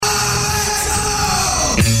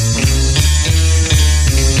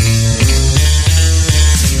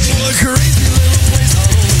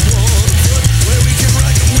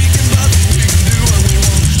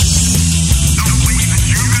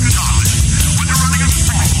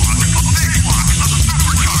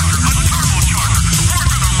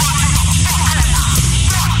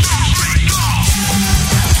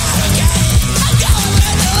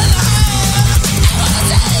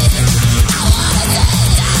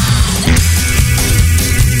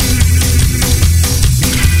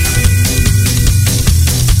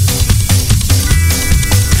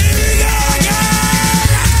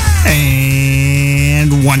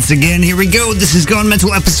once again. Here we go. This is Gone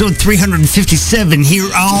Mental episode 357 here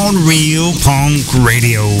on Real Punk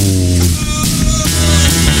Radio.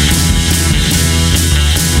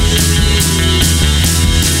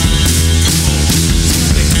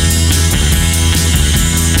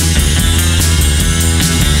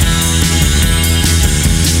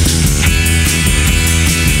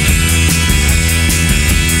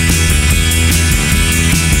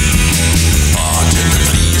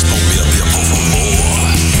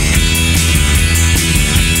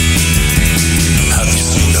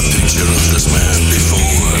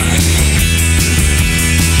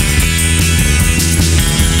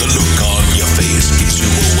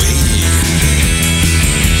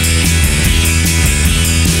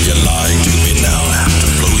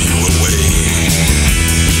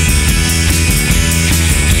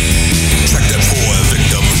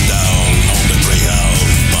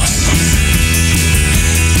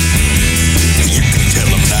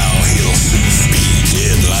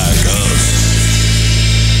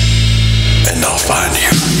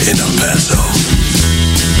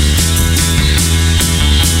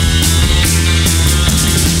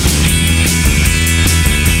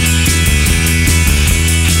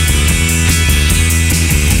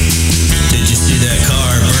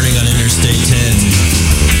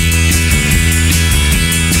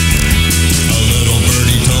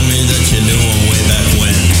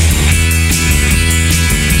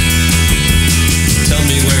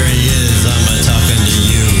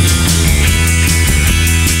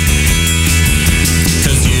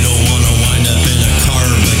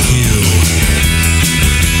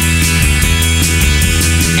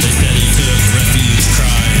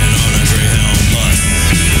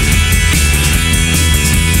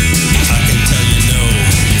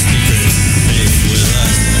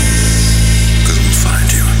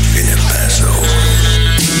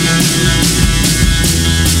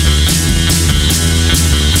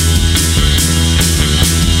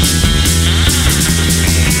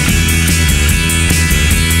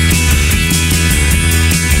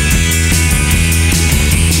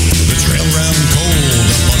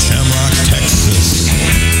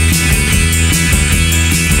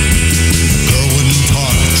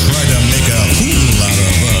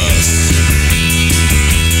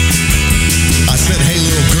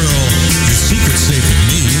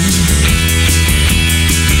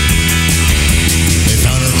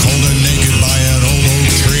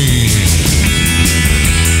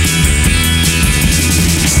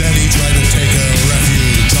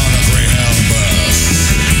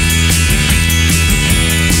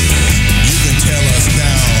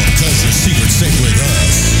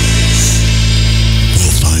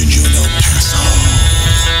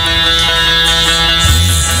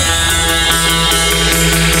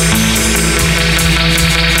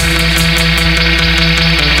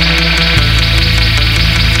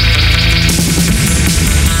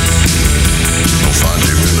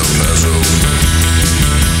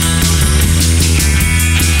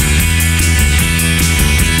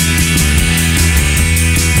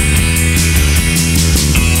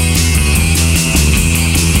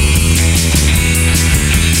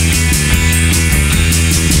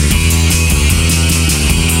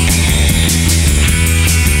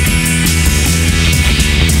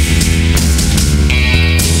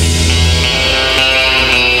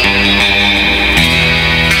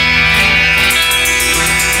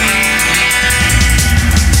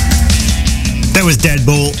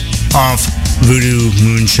 Deadbolt off Voodoo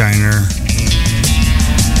Moonshiner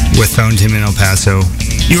with Found Him in El Paso.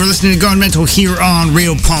 You are listening to Gone Mental here on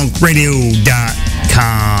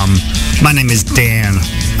RealPunkRadio.com. My name is Dan.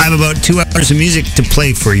 I have about 2 hours of music to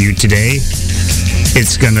play for you today.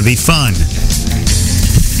 It's gonna be fun.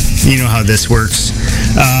 You know how this works.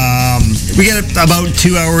 We got about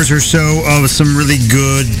 2 hours or so of some really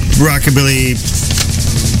good rockabilly,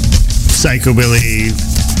 psychobilly,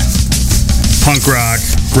 punk rock,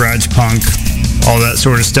 garage punk, all that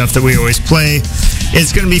sort of stuff that we always play.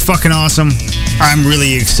 It's going to be fucking awesome. I'm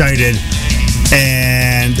really excited.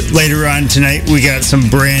 And later on tonight, we got some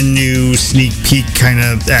brand new sneak peek kind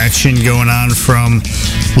of action going on from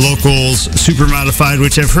Locals Super Modified,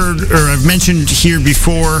 which I've heard, or I've mentioned here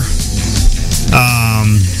before.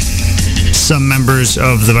 Some members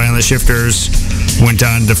of the Violent Shifters went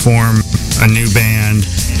on to form a new band,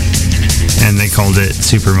 and they called it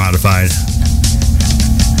Super Modified.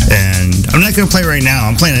 And I'm not going to play right now.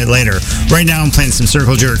 I'm playing it later. Right now, I'm playing some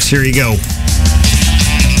Circle Jerks. Here you go.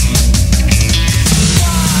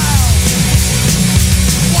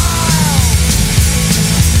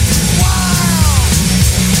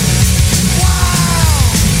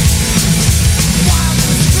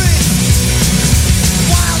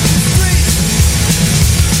 Wild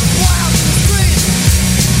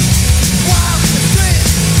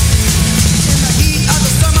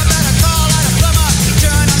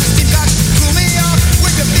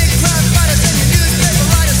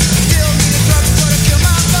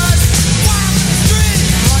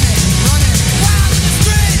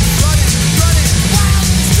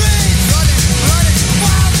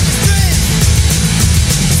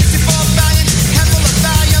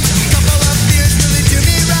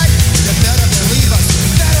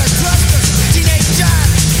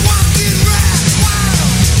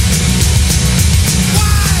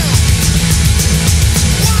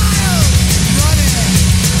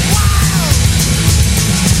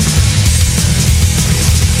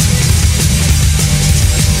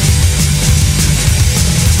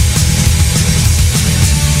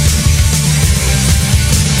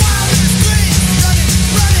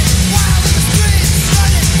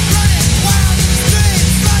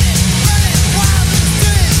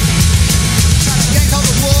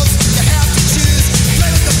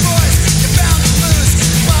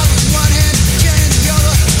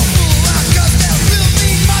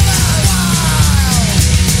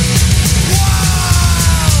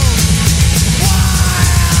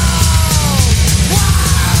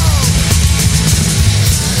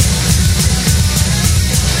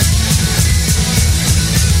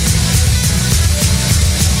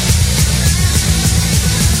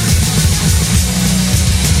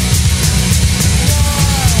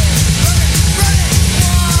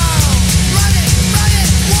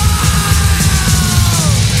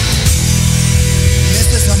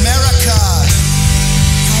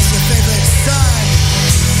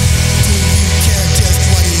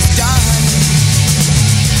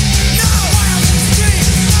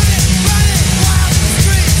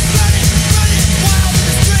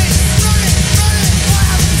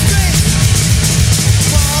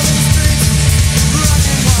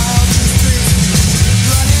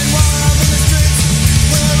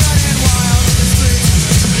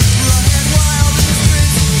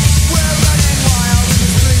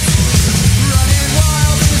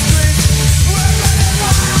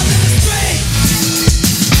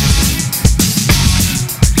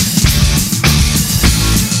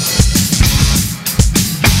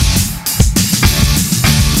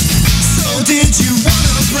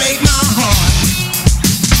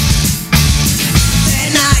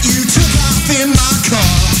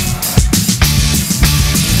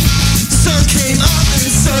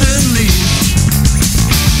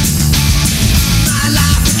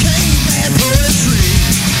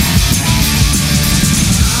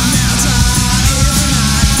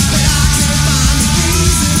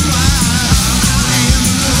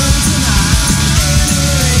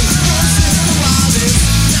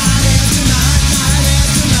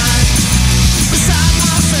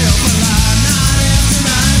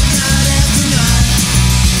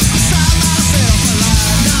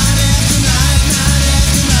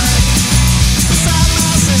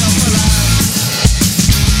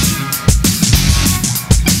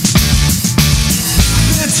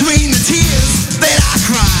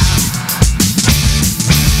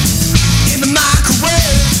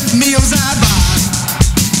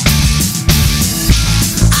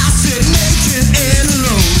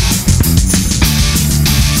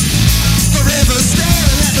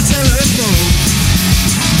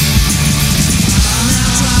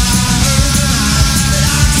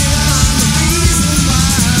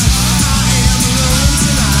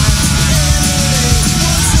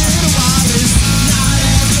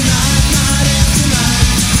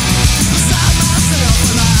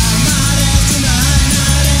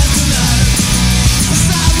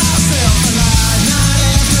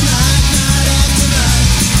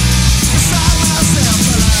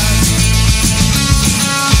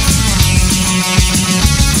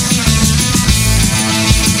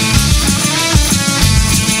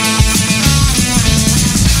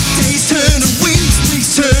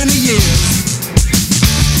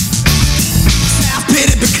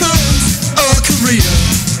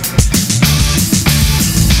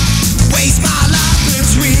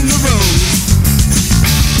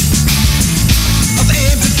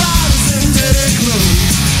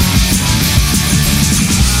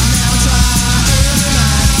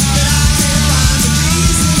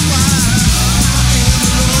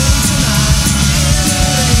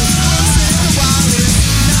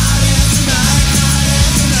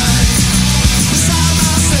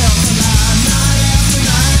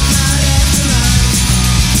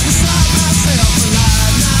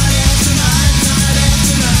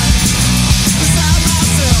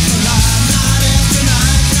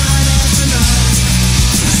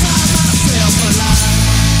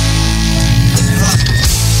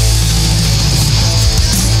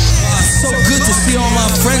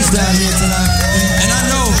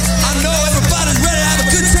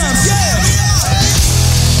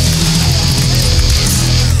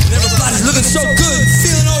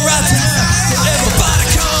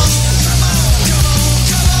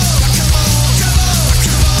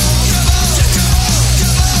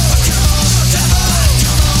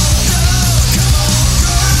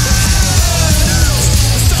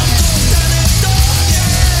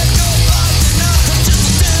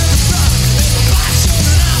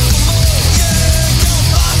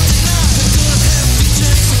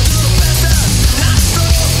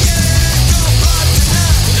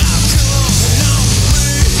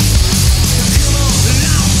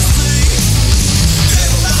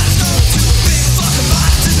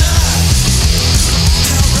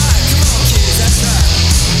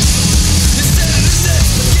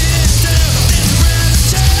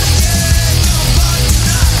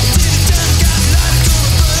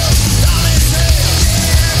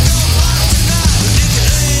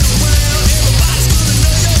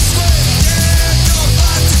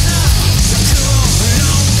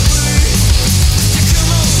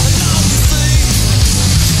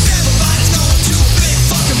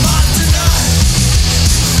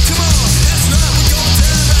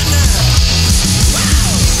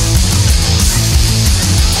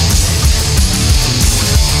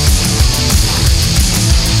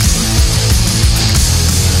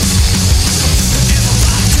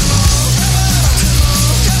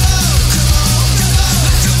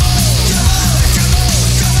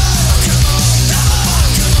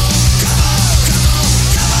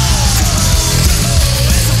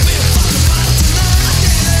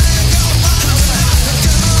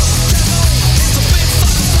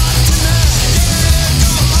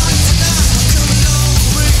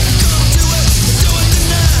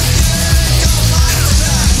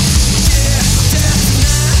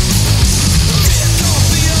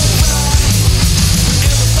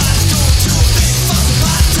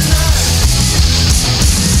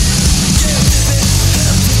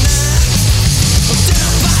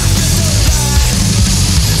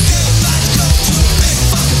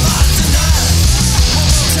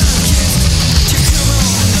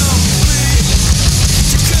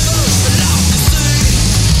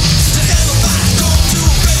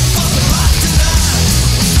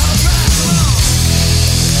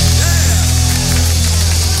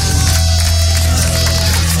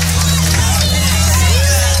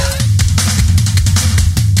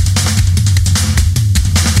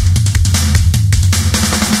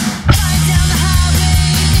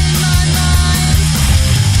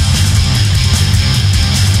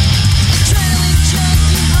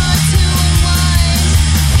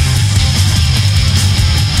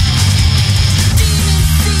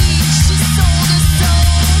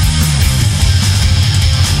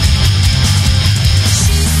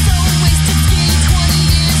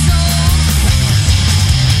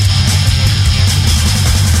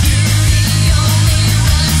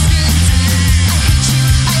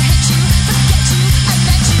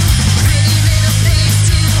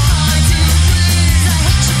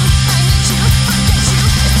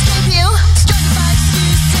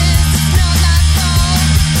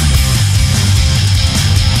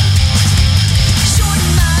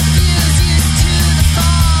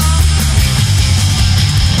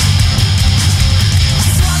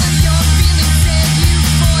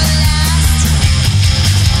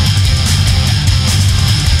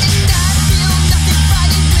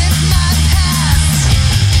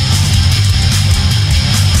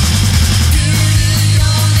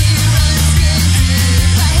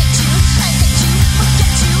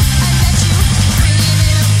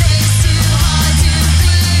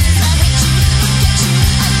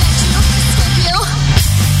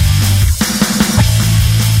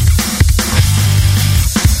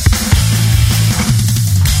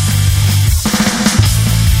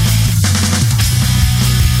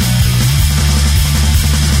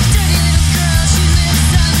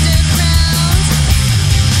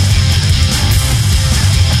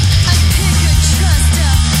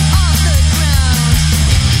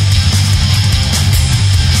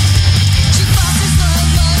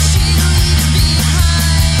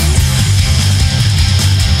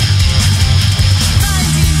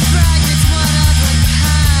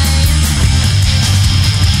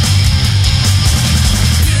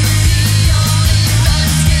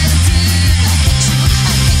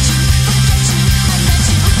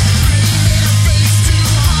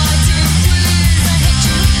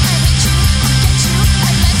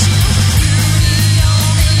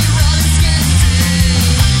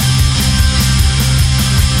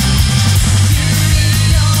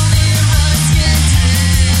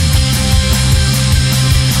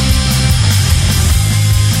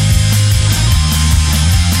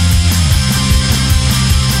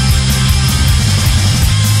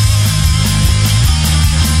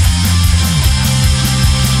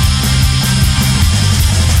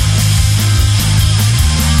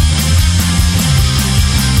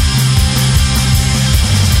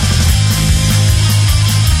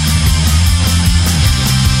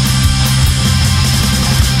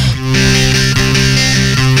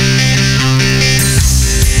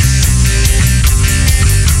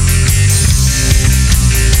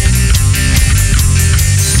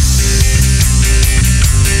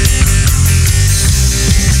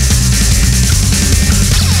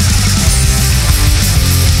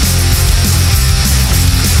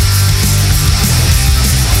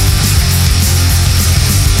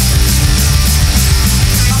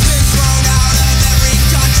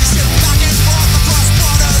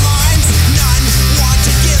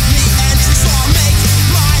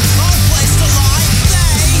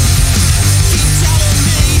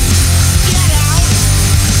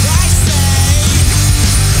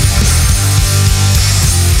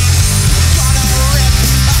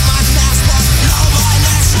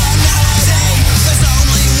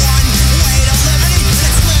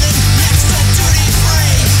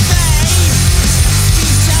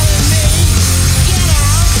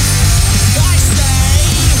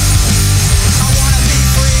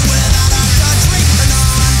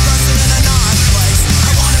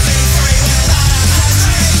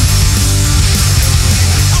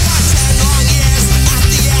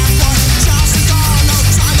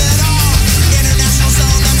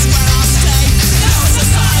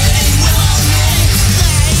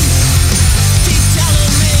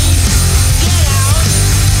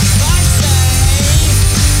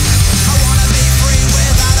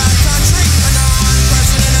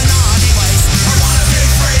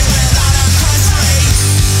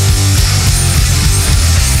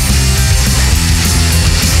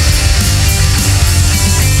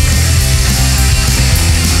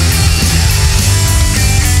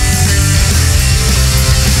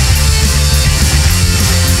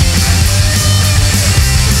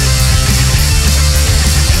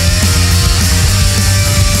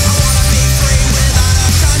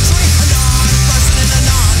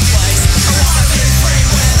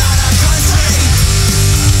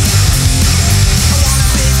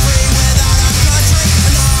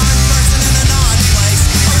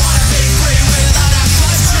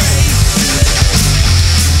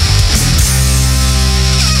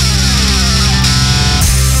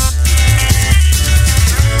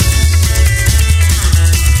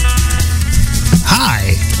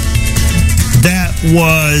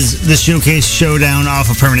was the Showcase Showdown off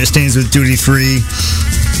of Permanent Stains with Duty Free.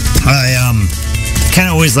 I kind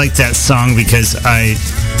of always liked that song because I,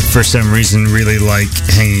 for some reason, really like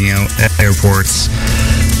hanging out at airports.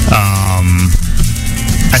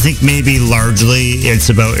 I think maybe largely it's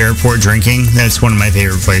about airport drinking. That's one of my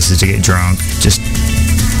favorite places to get drunk. Just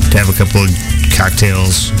to have a couple of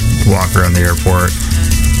cocktails, walk around the airport,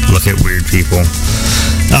 look at weird people.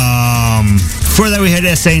 Before that, we had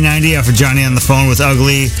SA90 off of Johnny on the Phone with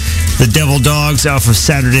Ugly. The Devil Dogs off of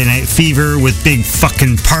Saturday Night Fever with Big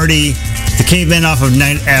Fucking Party. The Cavemen off of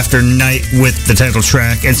Night After Night with the title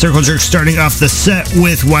track. And Circle Jerk starting off the set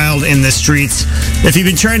with Wild in the Streets. If you've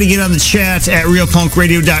been trying to get on the chat at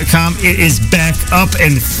realpunkradio.com, it is back up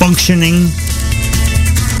and functioning.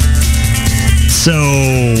 So,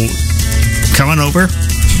 come on over,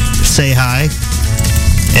 say hi,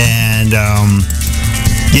 and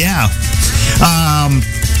yeah.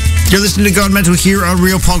 You're listening to Gone Mental here on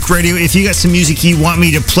Real Punk Radio. If you got some music you want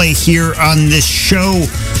me to play here on this show,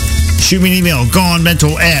 shoot me an email,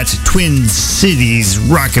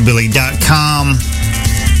 gonmental@twincitiesrockabilly.com.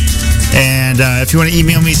 And if you want to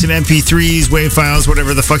email me some MP3s, WAV files,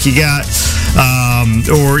 whatever the fuck you got,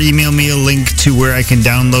 or email me a link to where I can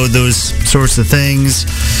download those sorts of things.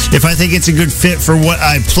 If I think it's a good fit for what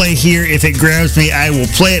I play here, if it grabs me, I will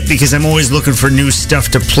play it because I'm always looking for new stuff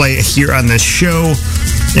to play here on this show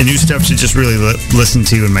and new stuff to just really listen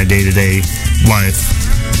to in my day-to-day life.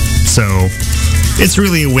 So it's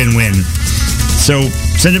really a win-win. So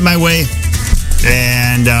send it my way,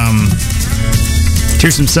 and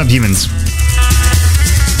here's some Subhumans.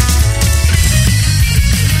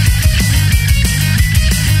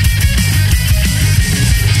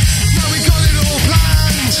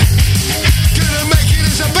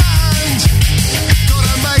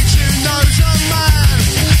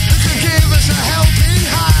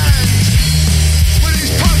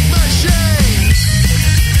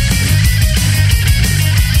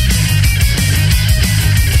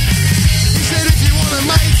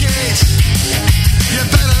 You're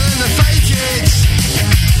better than the fake.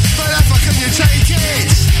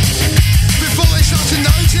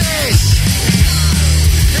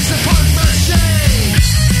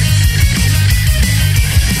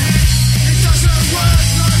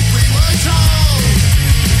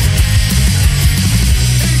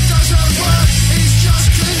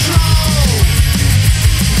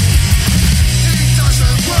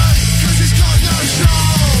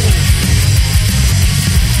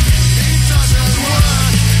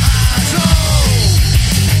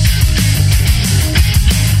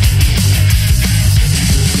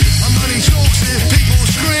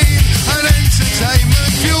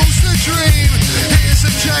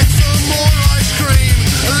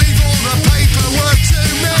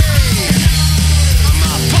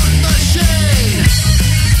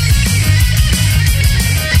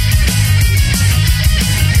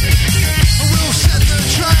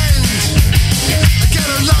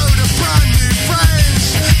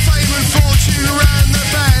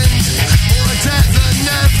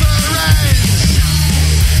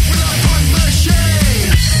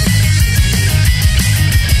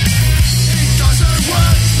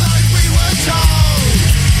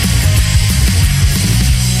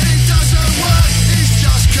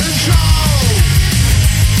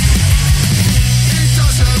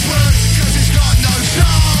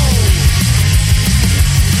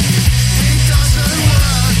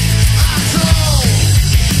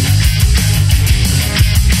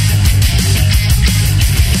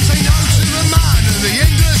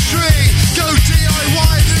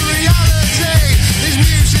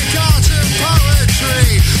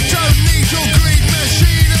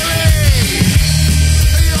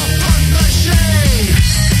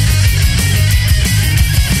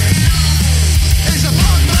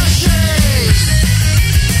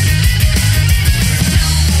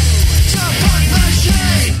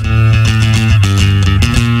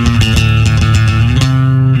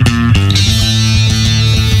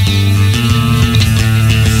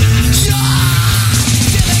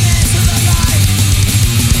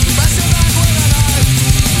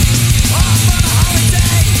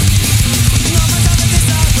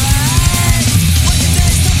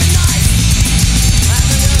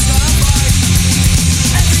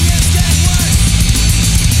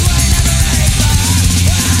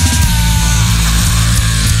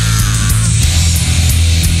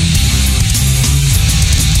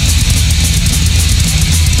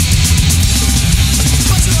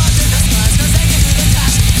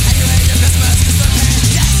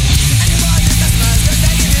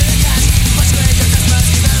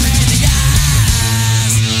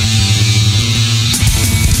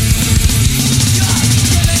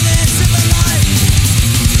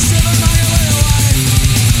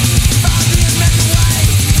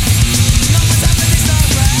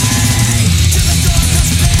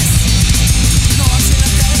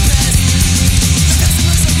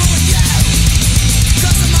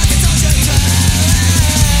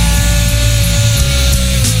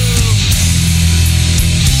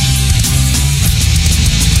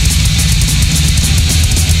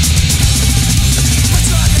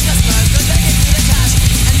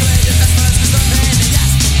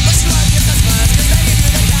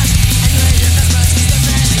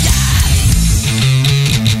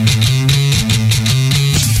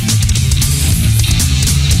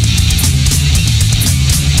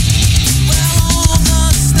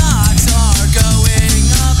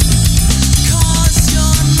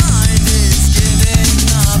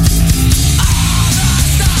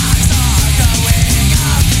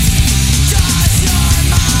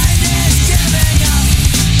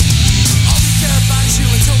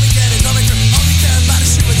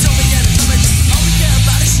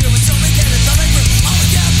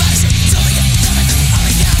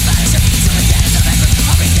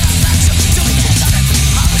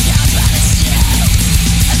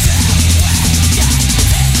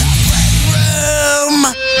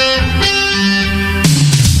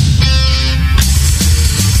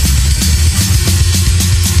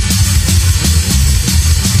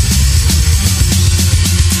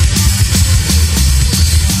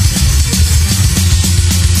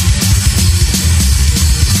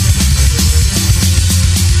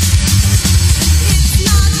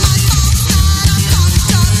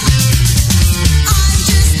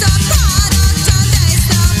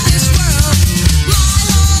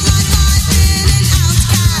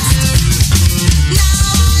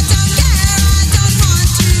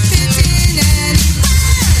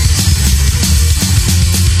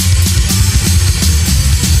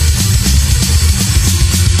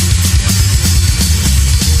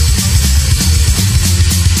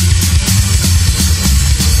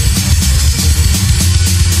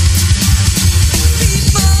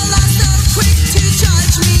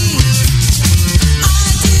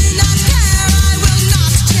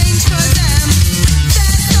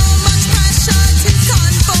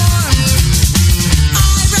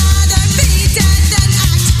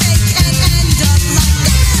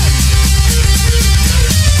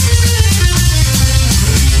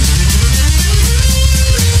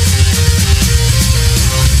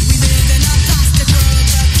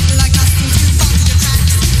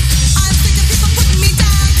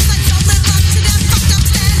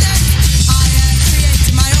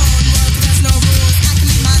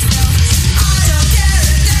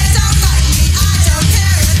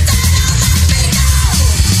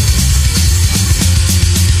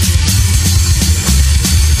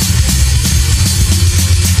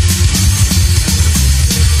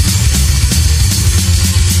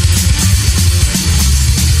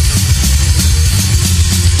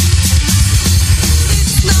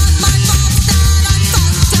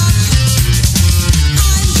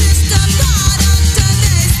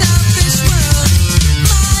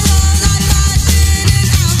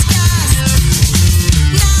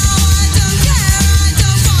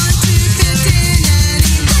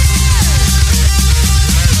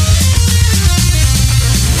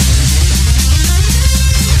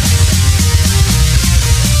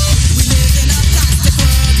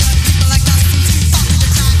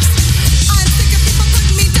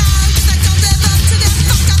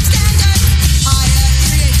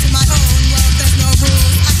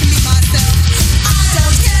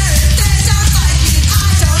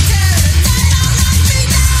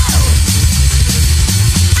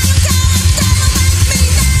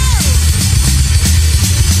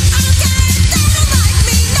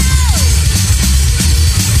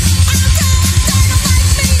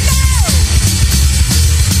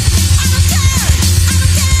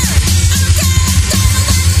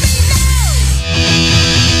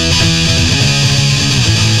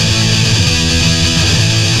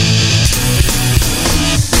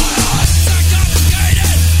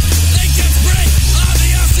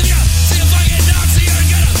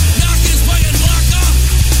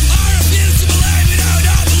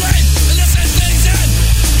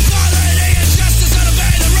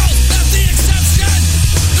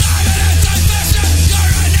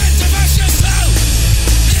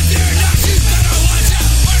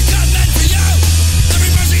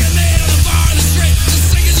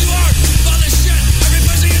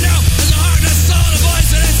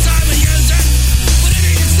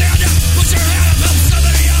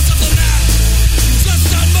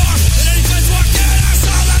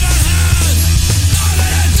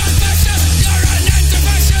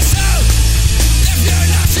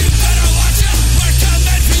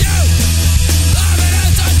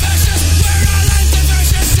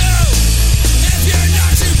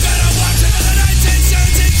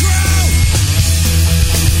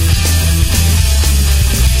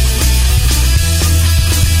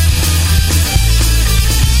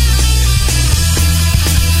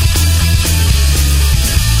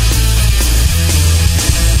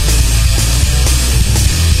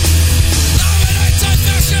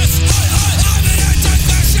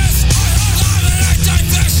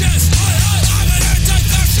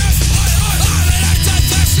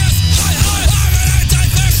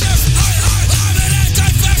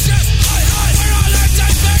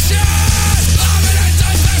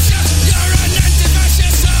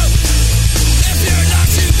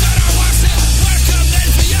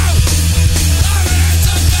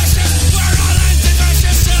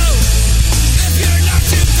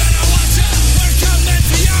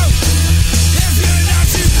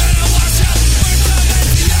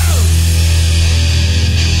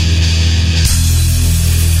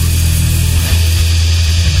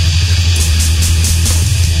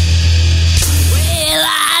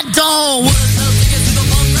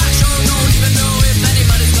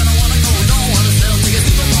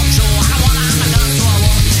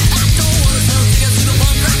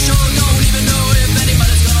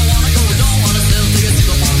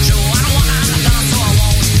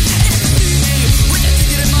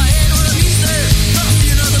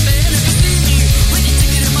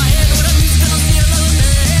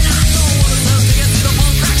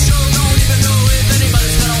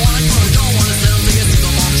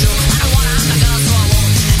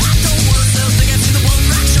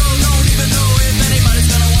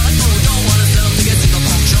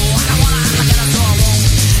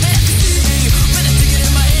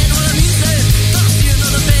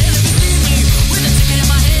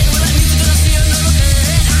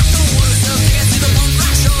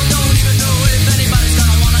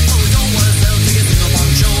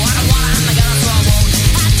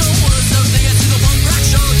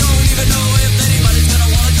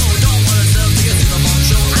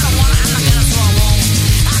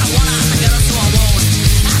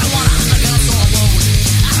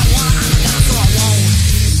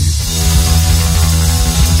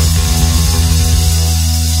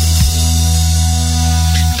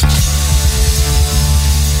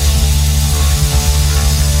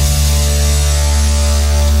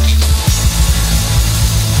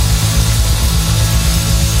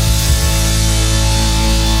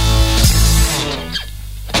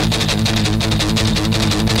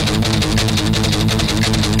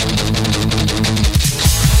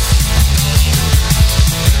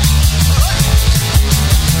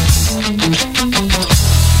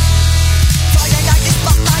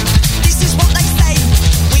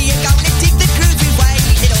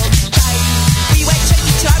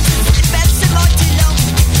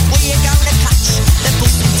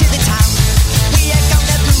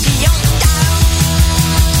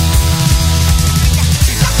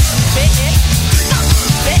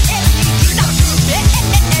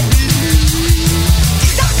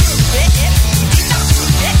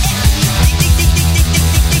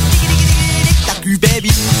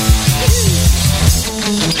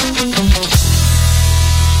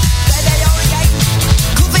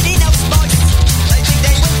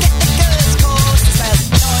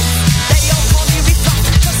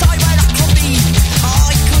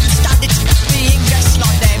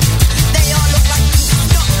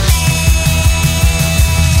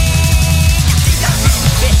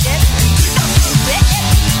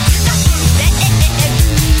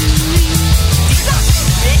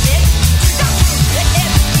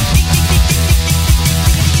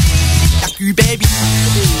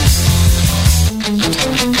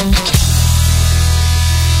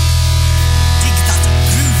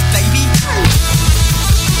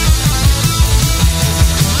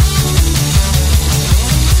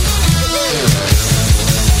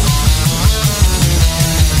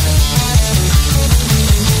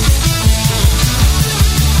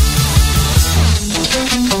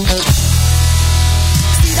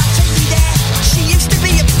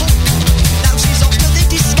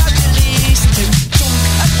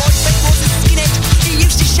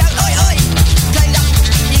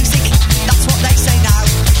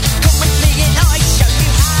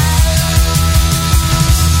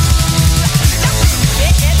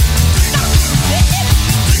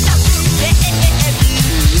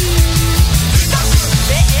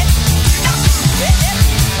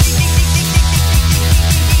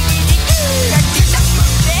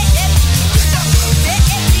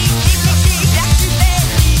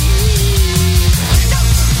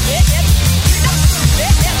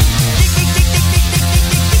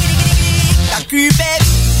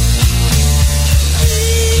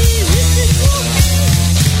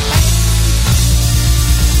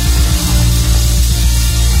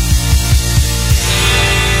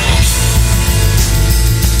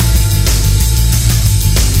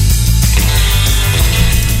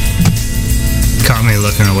 caught me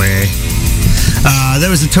looking away.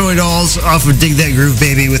 That was the Toy Dolls off of Dig That Groove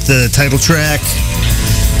Baby with the title track.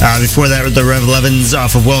 Before that, the Rev 11s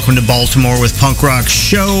off of Welcome to Baltimore with Punk Rock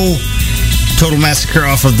Show. Total Massacre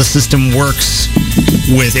off of The System Works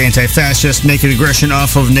with Anti-Fascist. Naked Aggression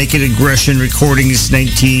off of Naked Aggression Recordings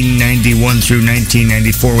 1991 through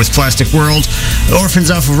 1994 with Plastic World.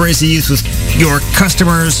 Orphans off of Raise the Youth with Your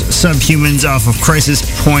Customers. Subhumans off of Crisis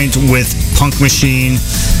Point with Punk Machine.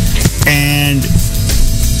 And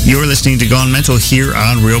you're listening to Gone Mental here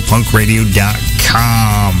on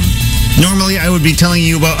RealPunkRadio.com. Normally, I would be telling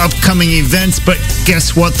you about upcoming events, but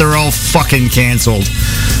guess what? They're all fucking canceled.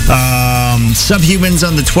 Subhumans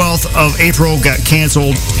on the 12th of April got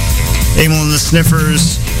canceled. Amyl and the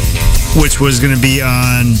Sniffers, which was going to be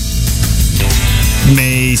on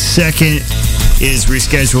May 2nd, is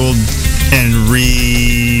rescheduled and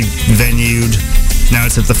re-venued. Now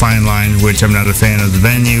it's at the Fine Line, which I'm not a fan of the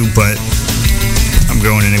venue, but I'm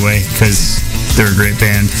going anyway because they're a great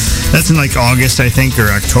band. That's in like August, I think, or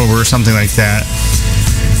October or something like that.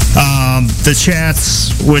 The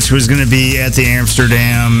Chats, which was going to be at the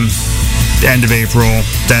Amsterdam end of April,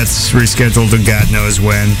 that's rescheduled to God knows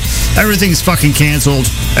when. Everything's fucking canceled.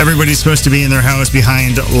 Everybody's supposed to be in their house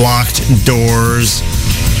behind locked doors.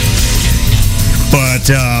 But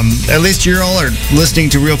at least you all are listening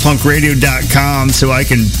to RealPunkRadio.com, so I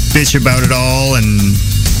can bitch about it all and,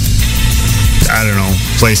 I don't know,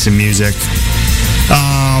 play some music.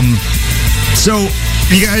 So,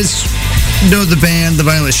 you guys know the band, the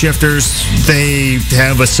Violent Shifters. They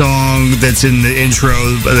have a song that's in the intro,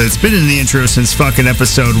 that's been in the intro since fucking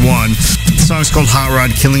episode 1. The song's called Hot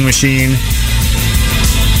Rod Killing Machine.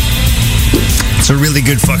 It's a really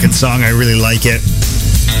good fucking song. I really like it.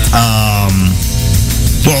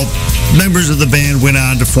 Well, members of the band went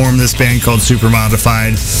on to form this band called Super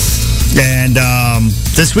Modified. And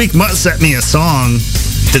this week, Mutt sent me a song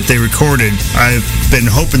that they recorded. I've been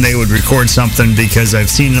hoping they would record something because I've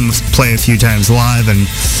seen them play a few times live, and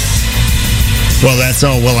well, that's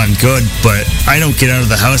all well and good, but I don't get out of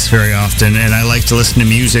the house very often, and I like to listen to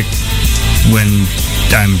music when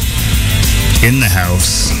I'm in the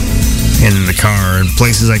house and in the car and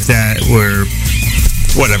places like that where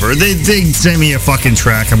whatever, they send me a fucking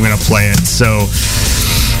track, I'm gonna play it. So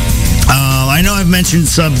I know I've mentioned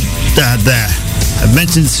I've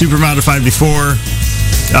mentioned Super Modified before.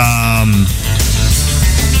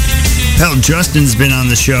 Hell, Justin's been on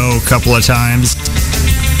the show a couple of times.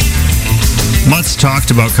 Mutt's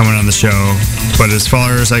talked about coming on the show, but as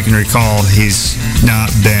far as I can recall, he's not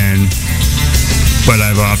been. But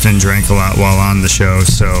I've often drank a lot while on the show,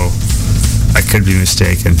 so I could be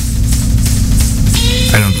mistaken.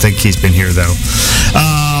 I don't think he's been here, though.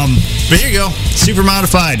 But here you go. Super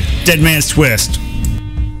Modified, Dead Man's Twist.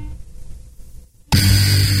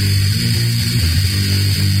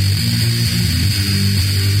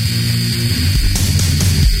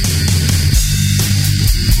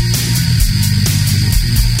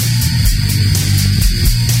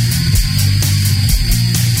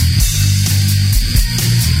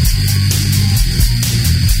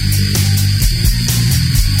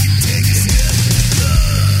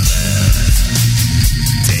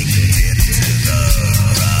 Take a dip to the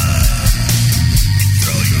right.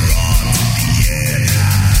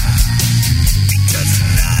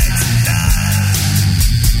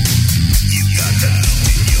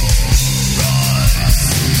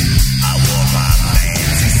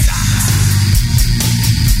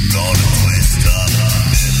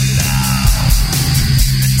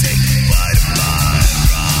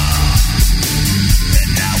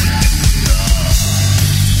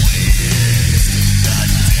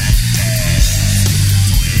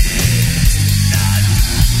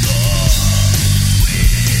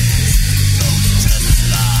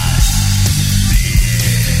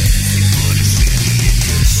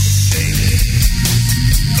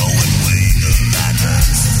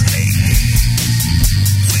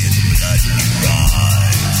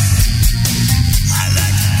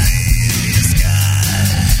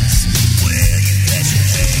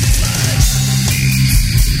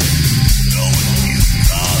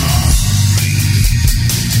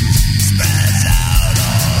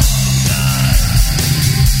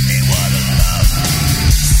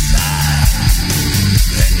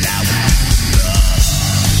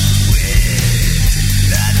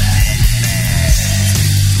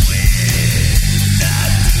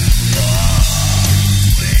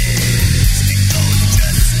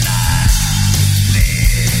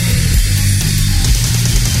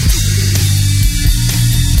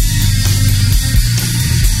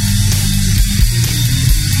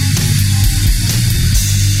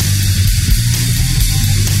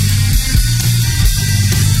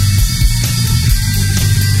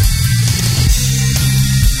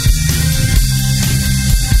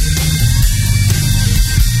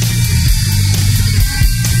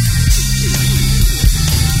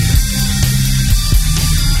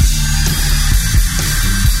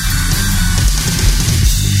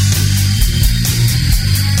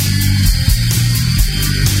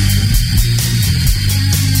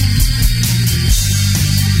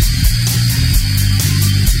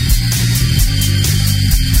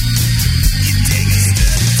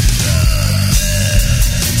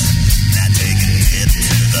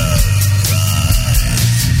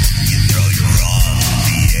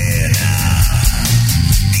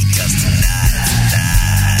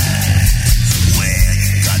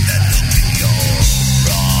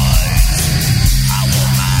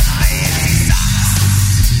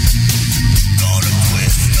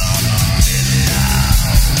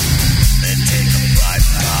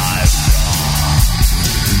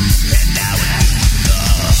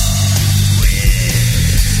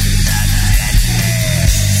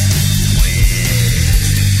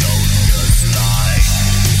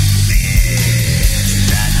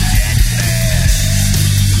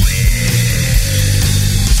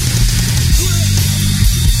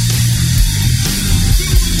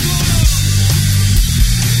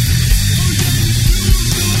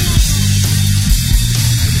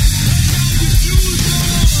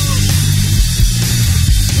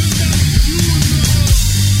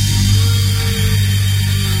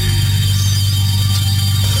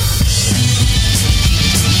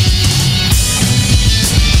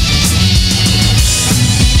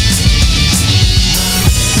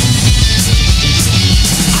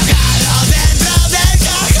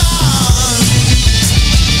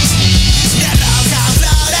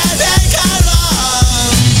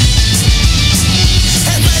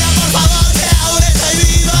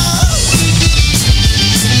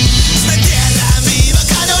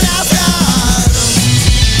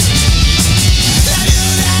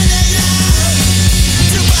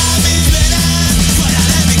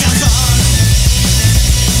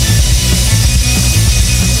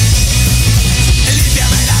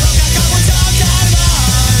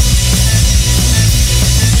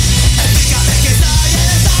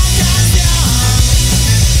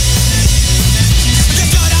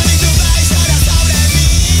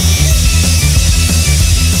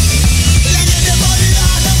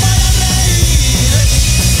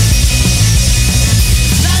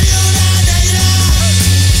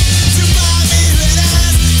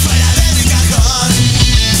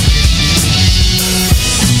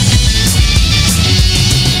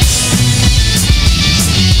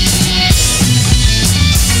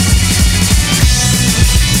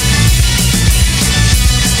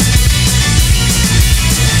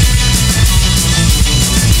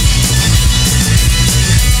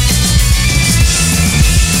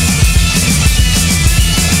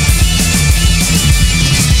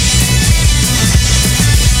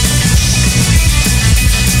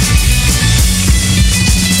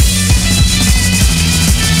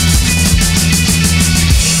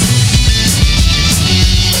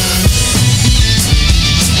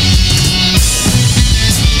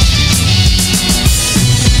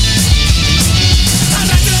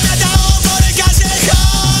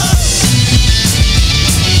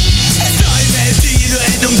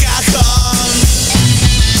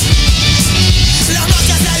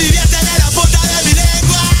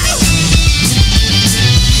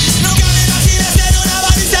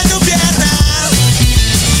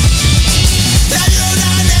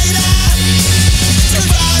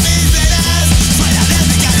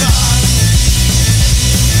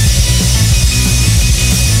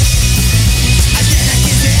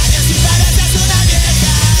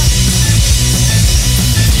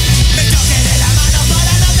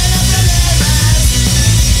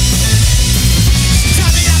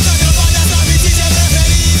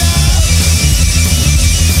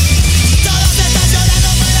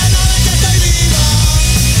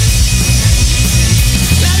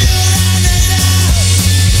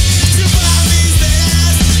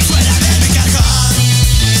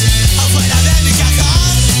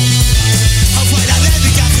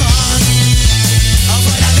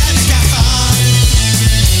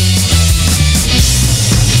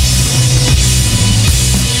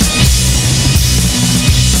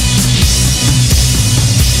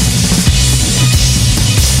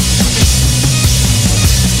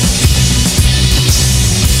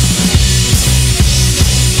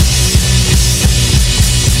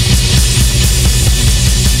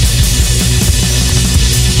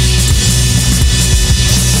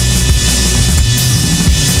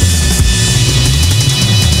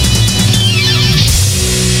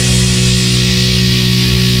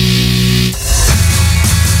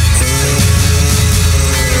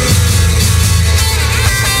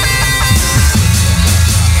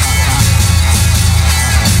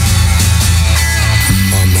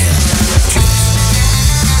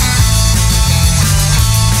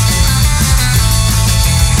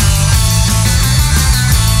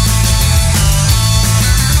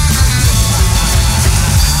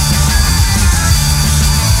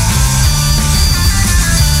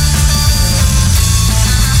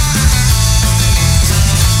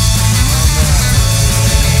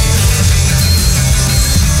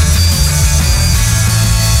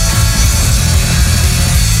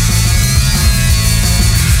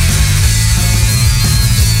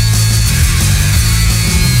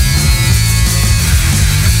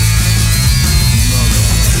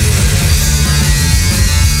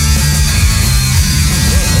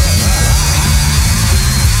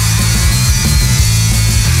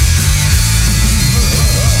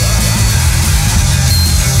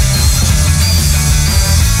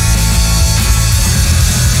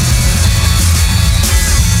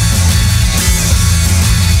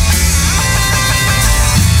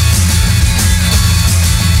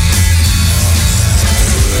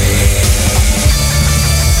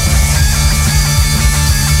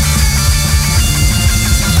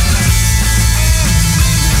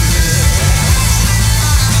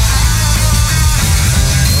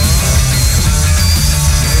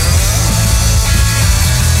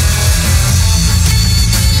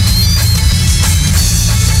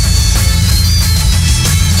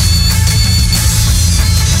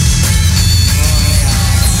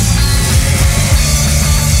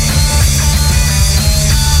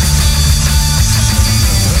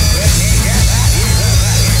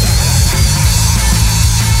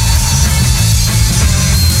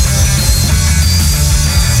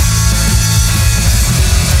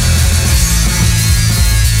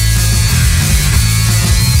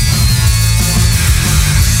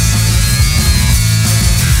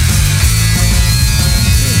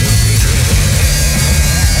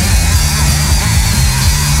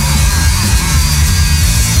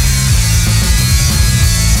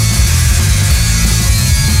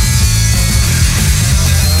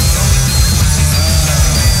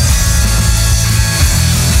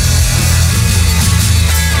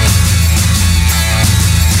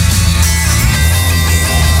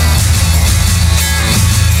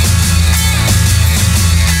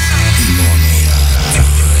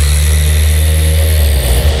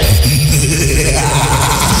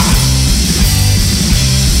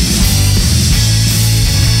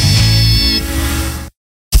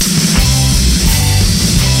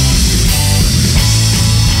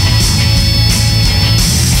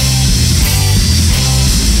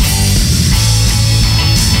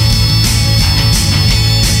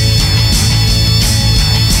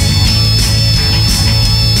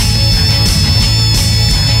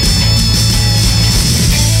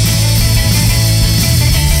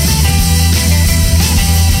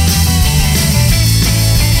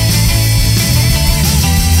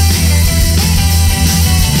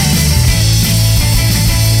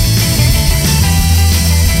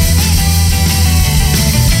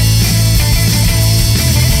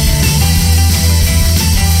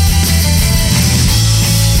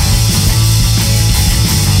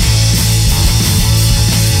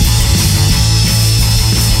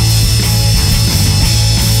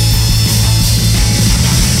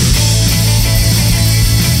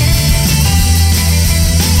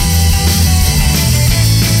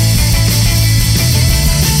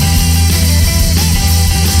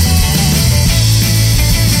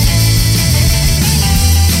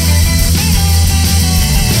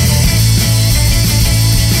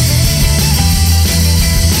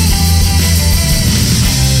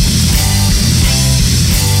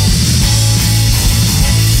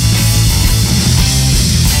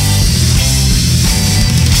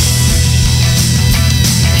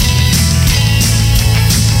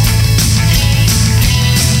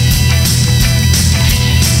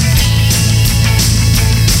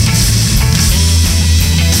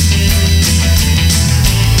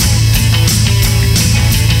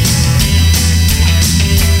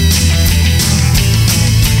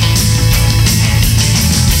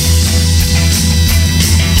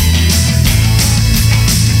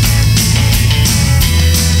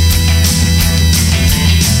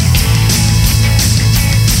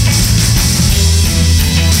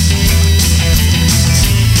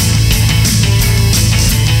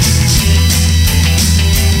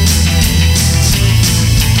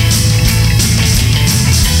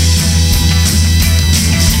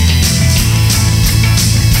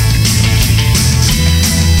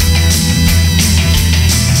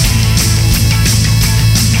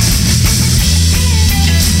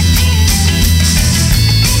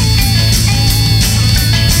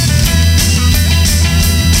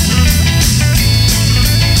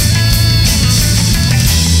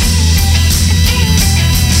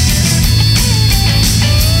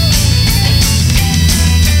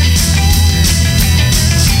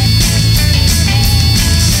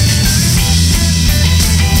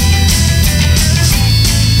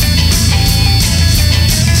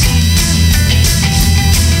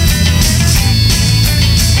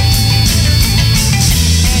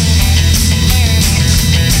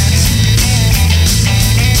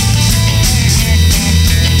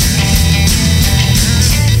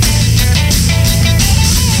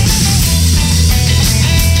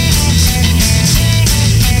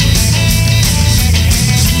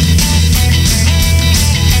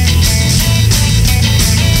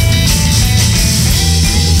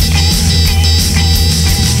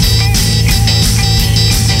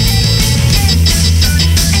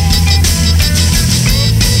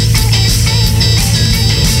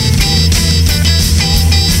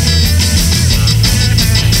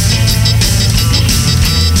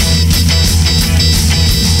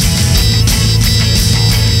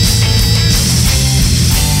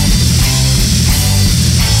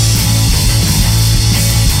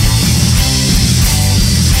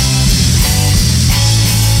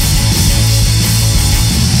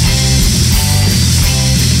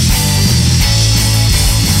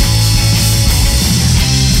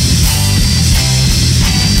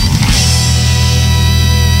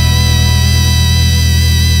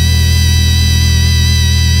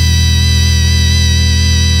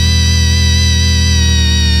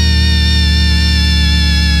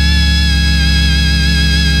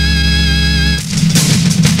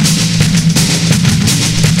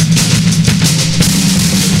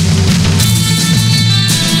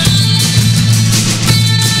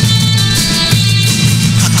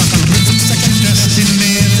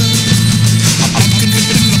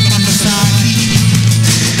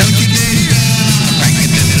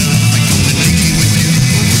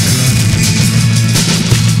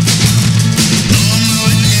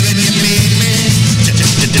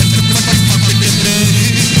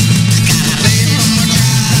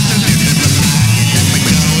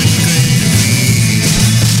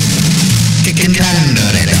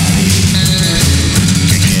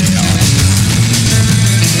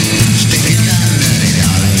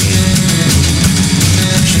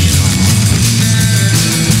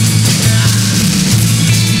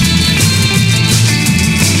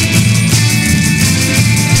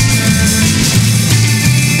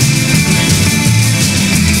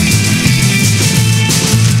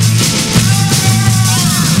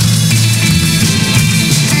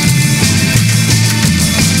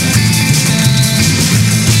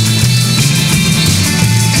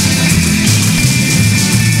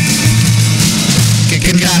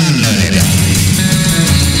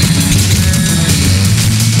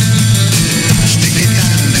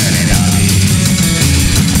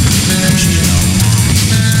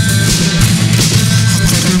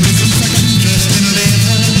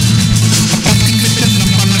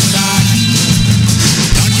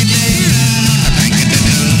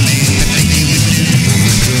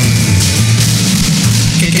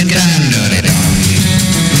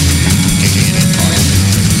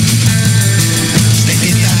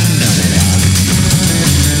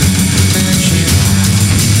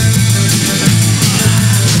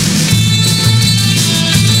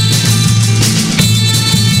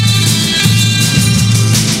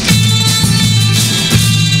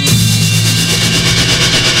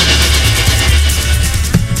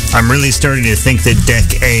 I'm really starting to think that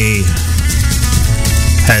Deck A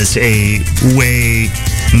has a way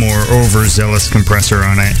more overzealous compressor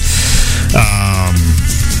on it.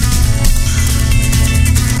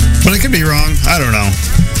 But I could be wrong. I don't know.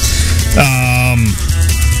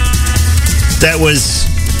 That was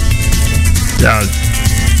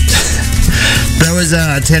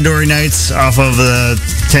Tandoori Nights off of the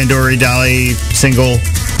Tandoori Dali single,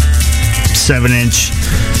 7-inch.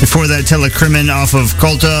 Before that, Telecrimen off of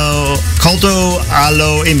Culto a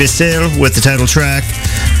lo Imbecile with the title track.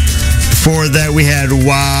 Before that, we had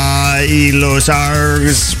Y Los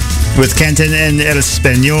Args with Kenton and El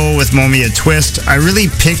Español with Momia Twist. I really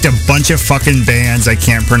picked a bunch of fucking bands I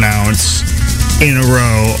can't pronounce in a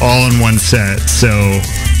row, all in one set, so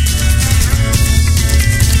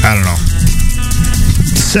I don't know.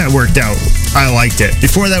 The set worked out. I liked it.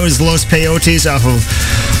 Before that was Los Peyotes off of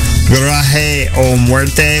Garaje o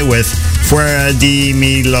Muerte with Fuera de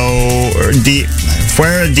mi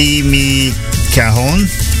Cajon.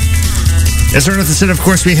 As right off the set, of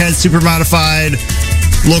course, we had Super Modified,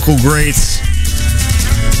 Local Greats,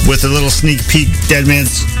 with a little sneak peek, Dead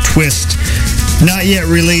Man's Twist. Not yet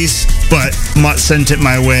released, but Mutt sent it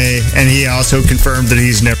my way, and he also confirmed that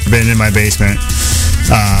he's never been in my basement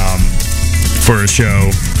for a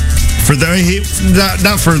show.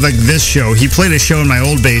 Not for like this show. He played a show in my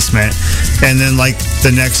old basement, and then like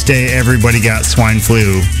the next day, everybody got swine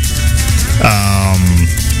flu.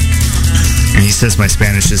 And he says my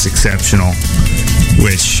Spanish is exceptional,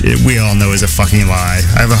 which we all know is a fucking lie.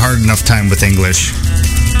 I have a hard enough time with English.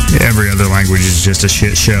 Every other language is just a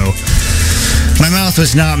shit show. My mouth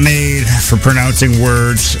was not made for pronouncing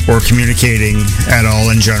words or communicating at all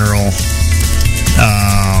in general.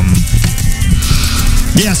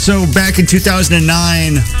 Yeah, so back in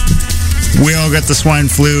 2009, we all got the swine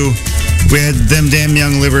flu. We had them damn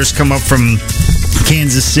young livers come up from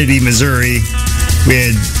Kansas City, Missouri. We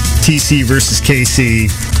had TC versus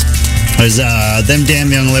KC. It was them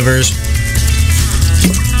damn young livers.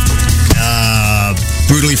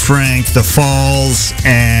 Brutally Frank, The Falls,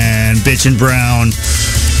 and Bitch and Brown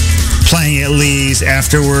playing at Lee's.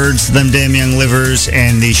 Afterwards, them damn young livers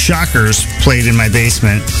and the Shockers played in my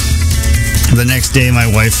basement. The next day,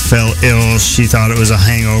 my wife fell ill. She thought it was a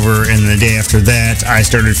hangover, and the day after that, I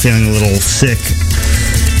started feeling a little sick.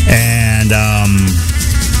 And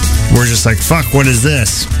we're just like, fuck, what is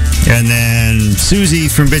this? And then Susie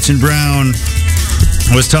from Bitch and Brown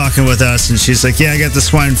was talking with us, and she's like, yeah, I got the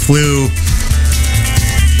swine flu.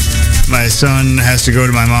 My son has to go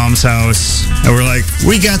to my mom's house. And we're like,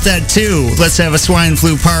 we got that too. Let's have a swine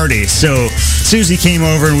flu party. So Susie came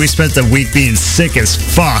over, and we spent the week being sick as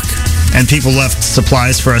fuck. And people left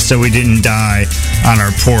supplies for us so we didn't die on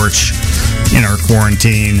our porch in our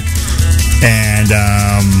quarantine. And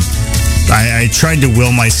I tried to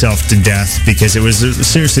will myself to death because it was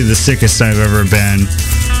seriously the sickest I've ever been.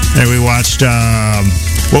 And we watched,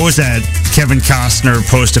 what was that Kevin Costner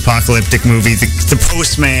post-apocalyptic movie, The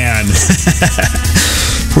Postman,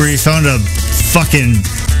 where he found a fucking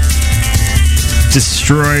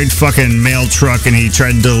destroyed fucking mail truck and he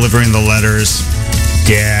tried delivering the letters.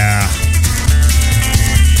 Yeah.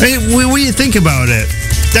 Hey, what do you think about it?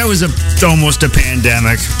 That was almost a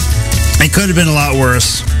pandemic. It could have been a lot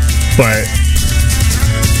worse, but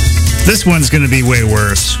this one's going to be way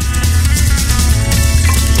worse.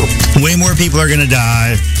 Way more people are going to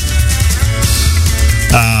die.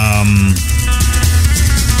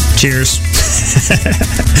 Cheers.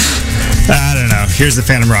 I don't know. Here's the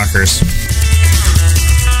Phantom Rockers.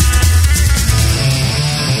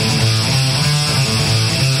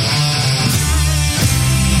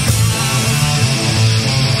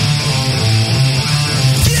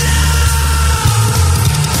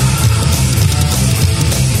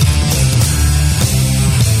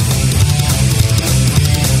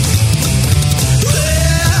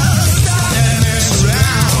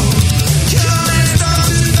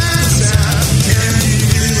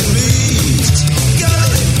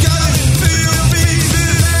 Gotta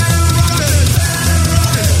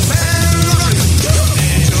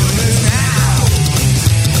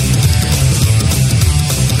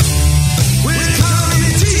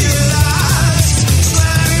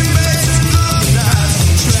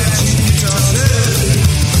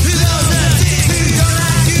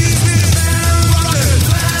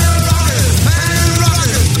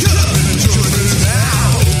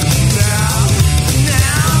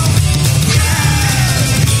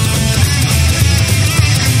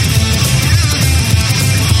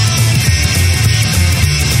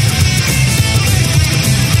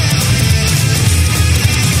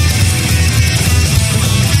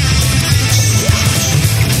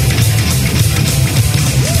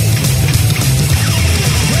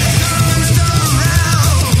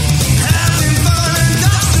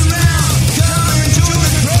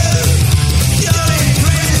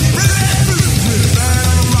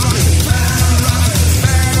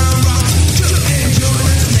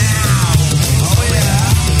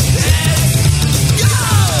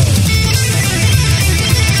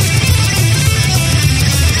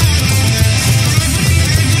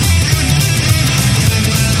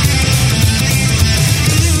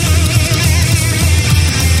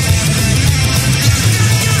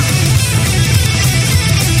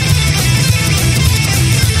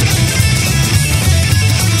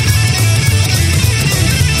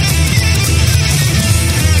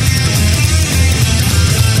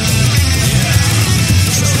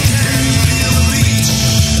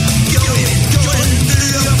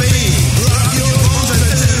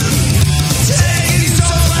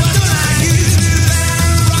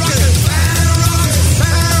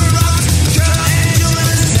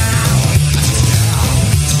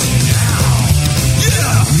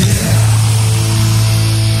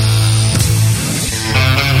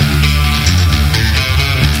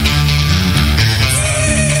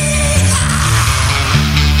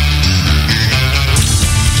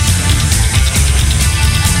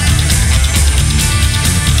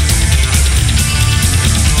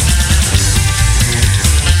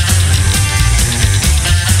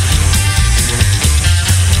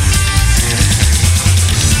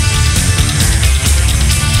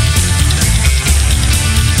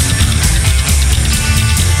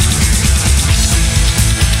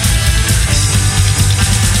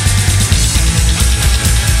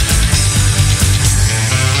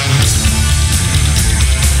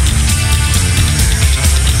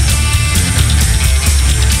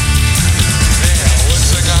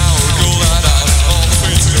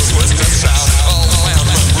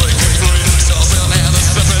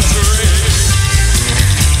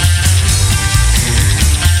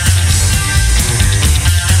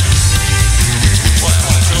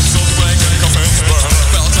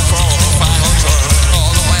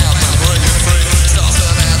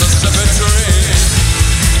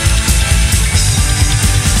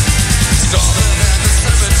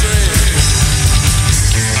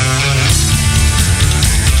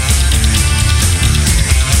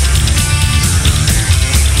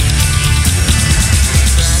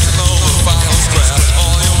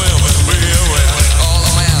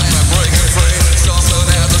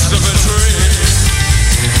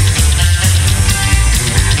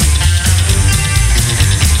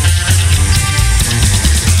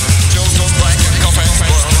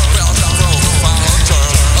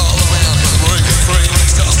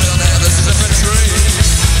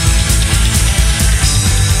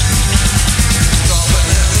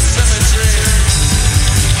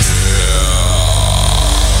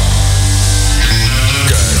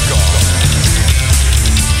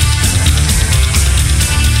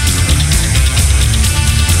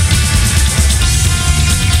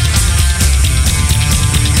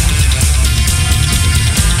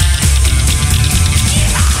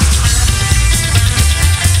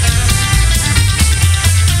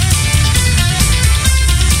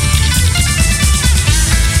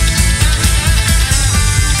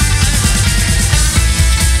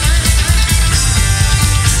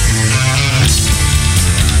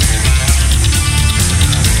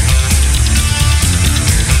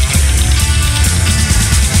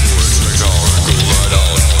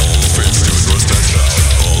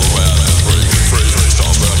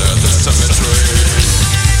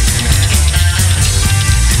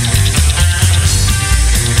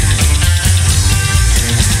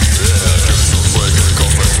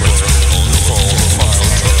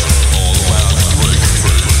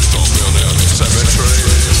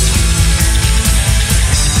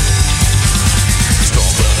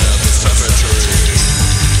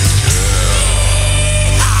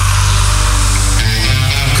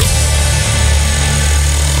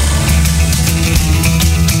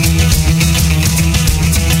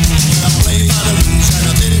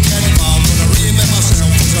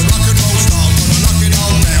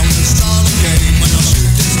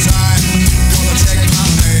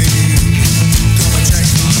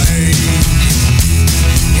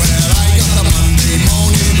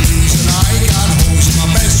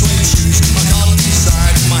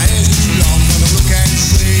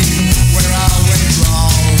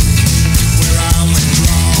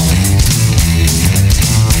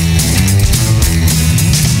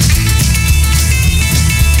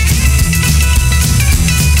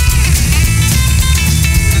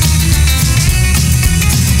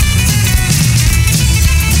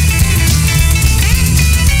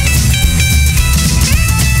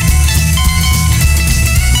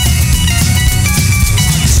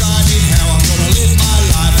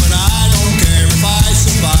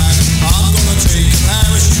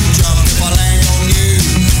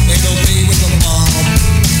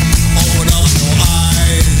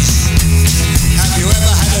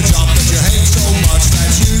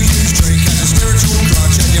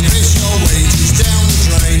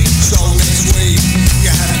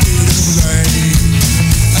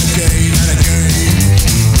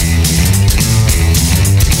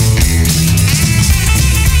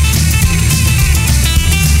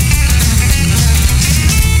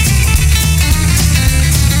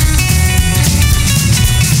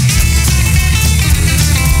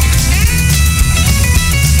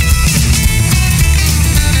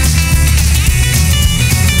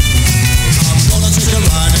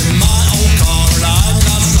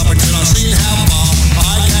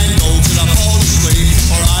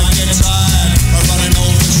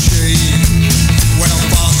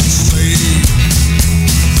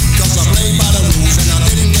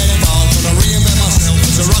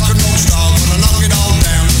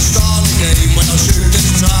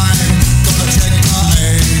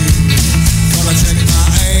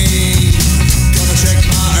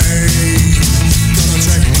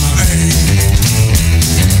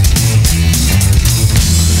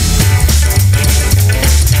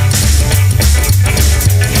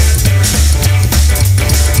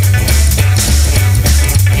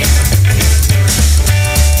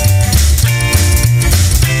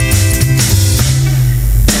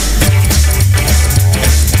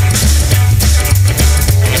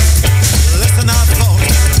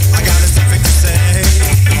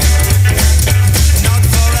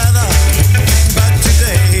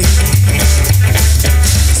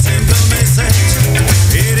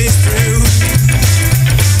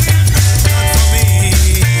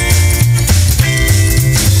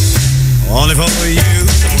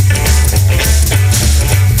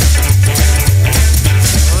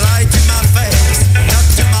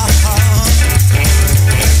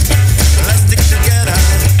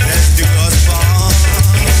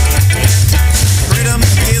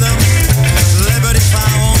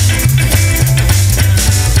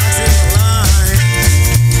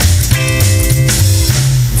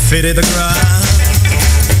pity the crowd.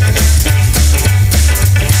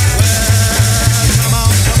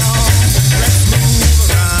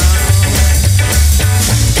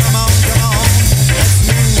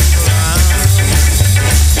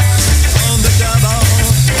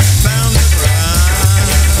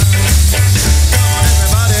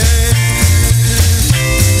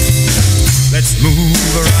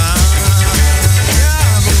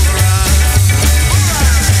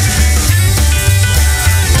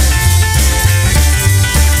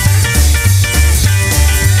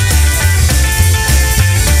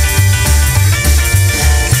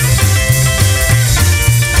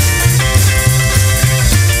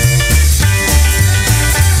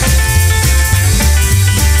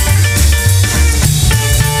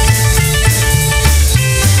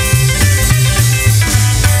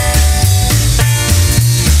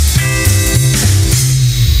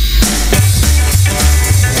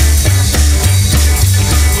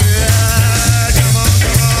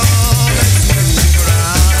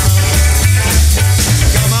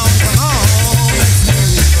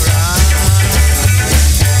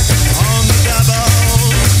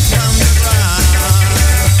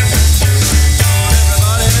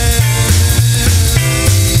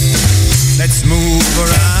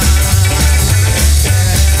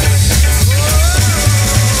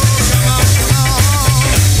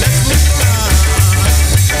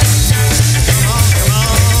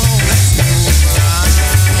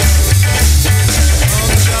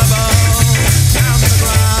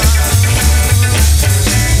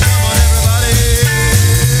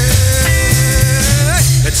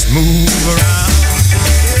 Move around.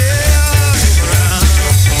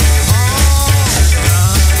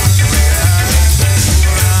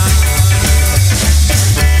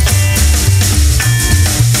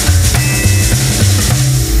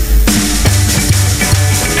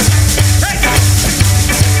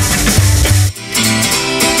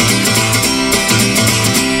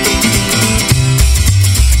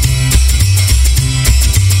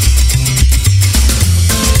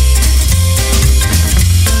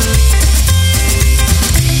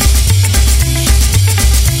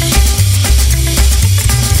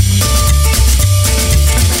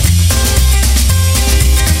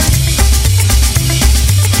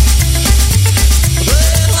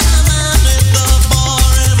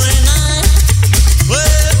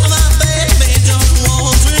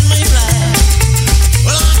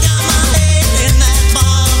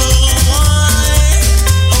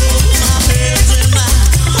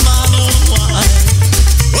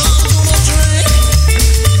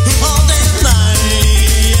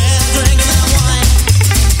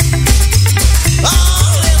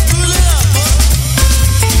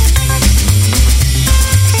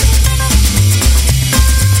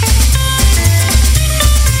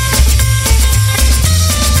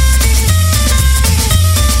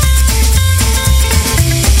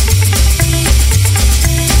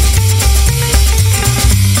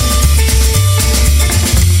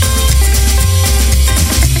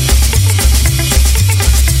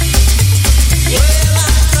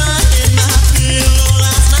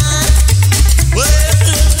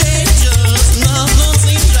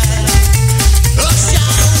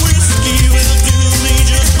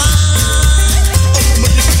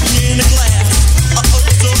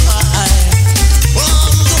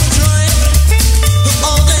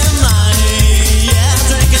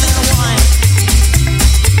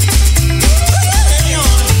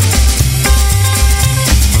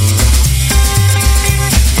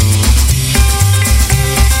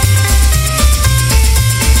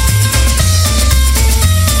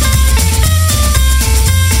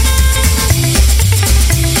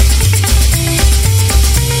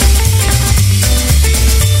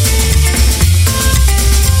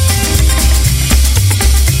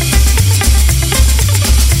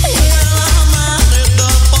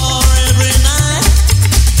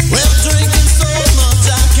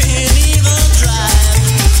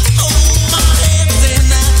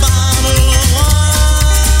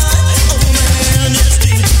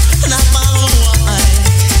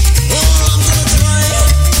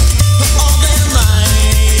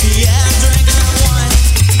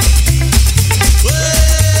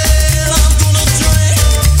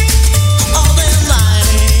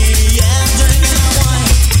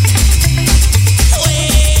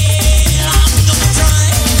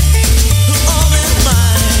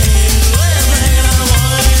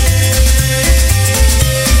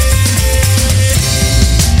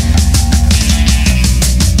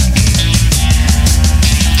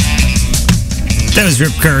 That was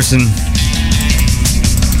Rip Carson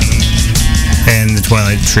and the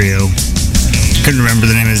Twilight Trio. Couldn't remember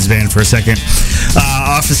the name of his band for a second.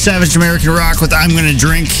 Off of Savage American Rock with I'm Gonna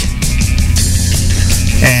Drink.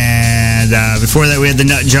 And before that, we had the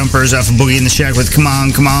Nut Jumpers off of Boogie in the Shack with Come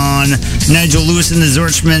On, Come On. Nigel Lewis and the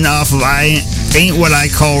Zorchman off of I Ain't What I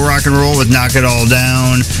Call Rock and Roll with Knock It All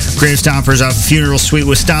Down. Grave Stompers off of Funeral Suite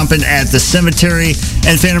with Stompin' at the Cemetery.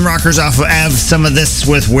 And Phantom Rockers off of Av Some of This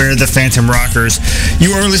with Where the Phantom Rockers.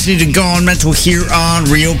 You are listening to Gone Mental here on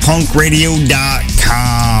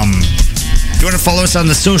RealPunkRadio.com. If you want to follow us on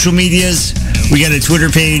the social medias, we got a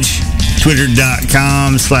Twitter page,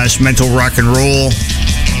 twitter.com/mentalrockandroll.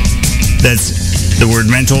 That's the word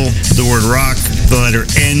mental, the word rock, the letter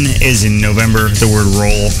N is in November, the word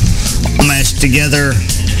roll, all mashed together.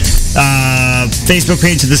 Facebook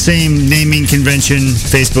page of the same naming convention,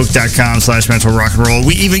 facebook.com/mentalrockandroll.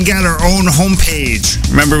 We even got our own homepage.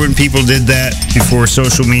 Remember when people did that before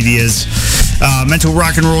social medias?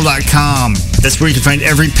 mentalrockandroll.com. That's where you can find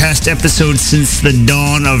every past episode since the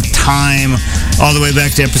dawn of time, all the way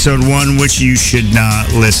back to episode 1, which you should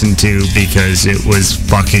not listen to because it was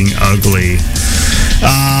fucking ugly.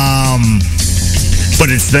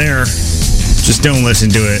 But it's there. Just don't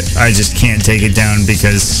listen to it. I just can't take it down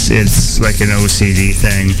because it's like an OCD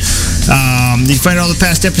thing. You can find all the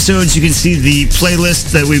past episodes. You can see the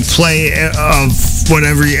playlist that we play of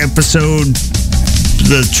whatever episode,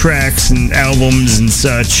 the tracks and albums and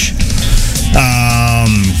such.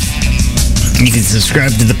 You can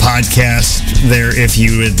subscribe to the podcast there if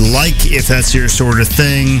you would like, if that's your sort of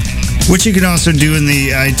thing, which you can also do in the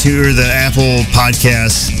iTunes or the Apple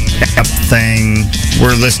Podcast app thing.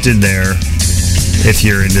 We're listed there if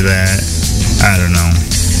you're into that. I don't know.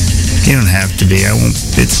 You don't have to be. I won't.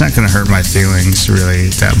 It's not going to hurt my feelings really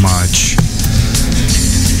that much.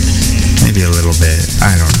 Maybe a little bit.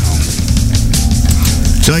 I don't know.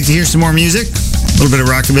 Would you like to hear some more music? A little bit of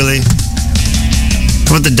rockabilly?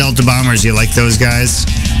 How about the Delta Bombers? You like those guys?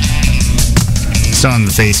 I saw on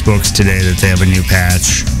the Facebooks today that they have a new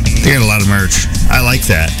patch. They got a lot of merch. I like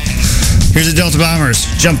that. Here's the Delta Bombers.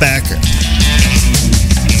 Jump back.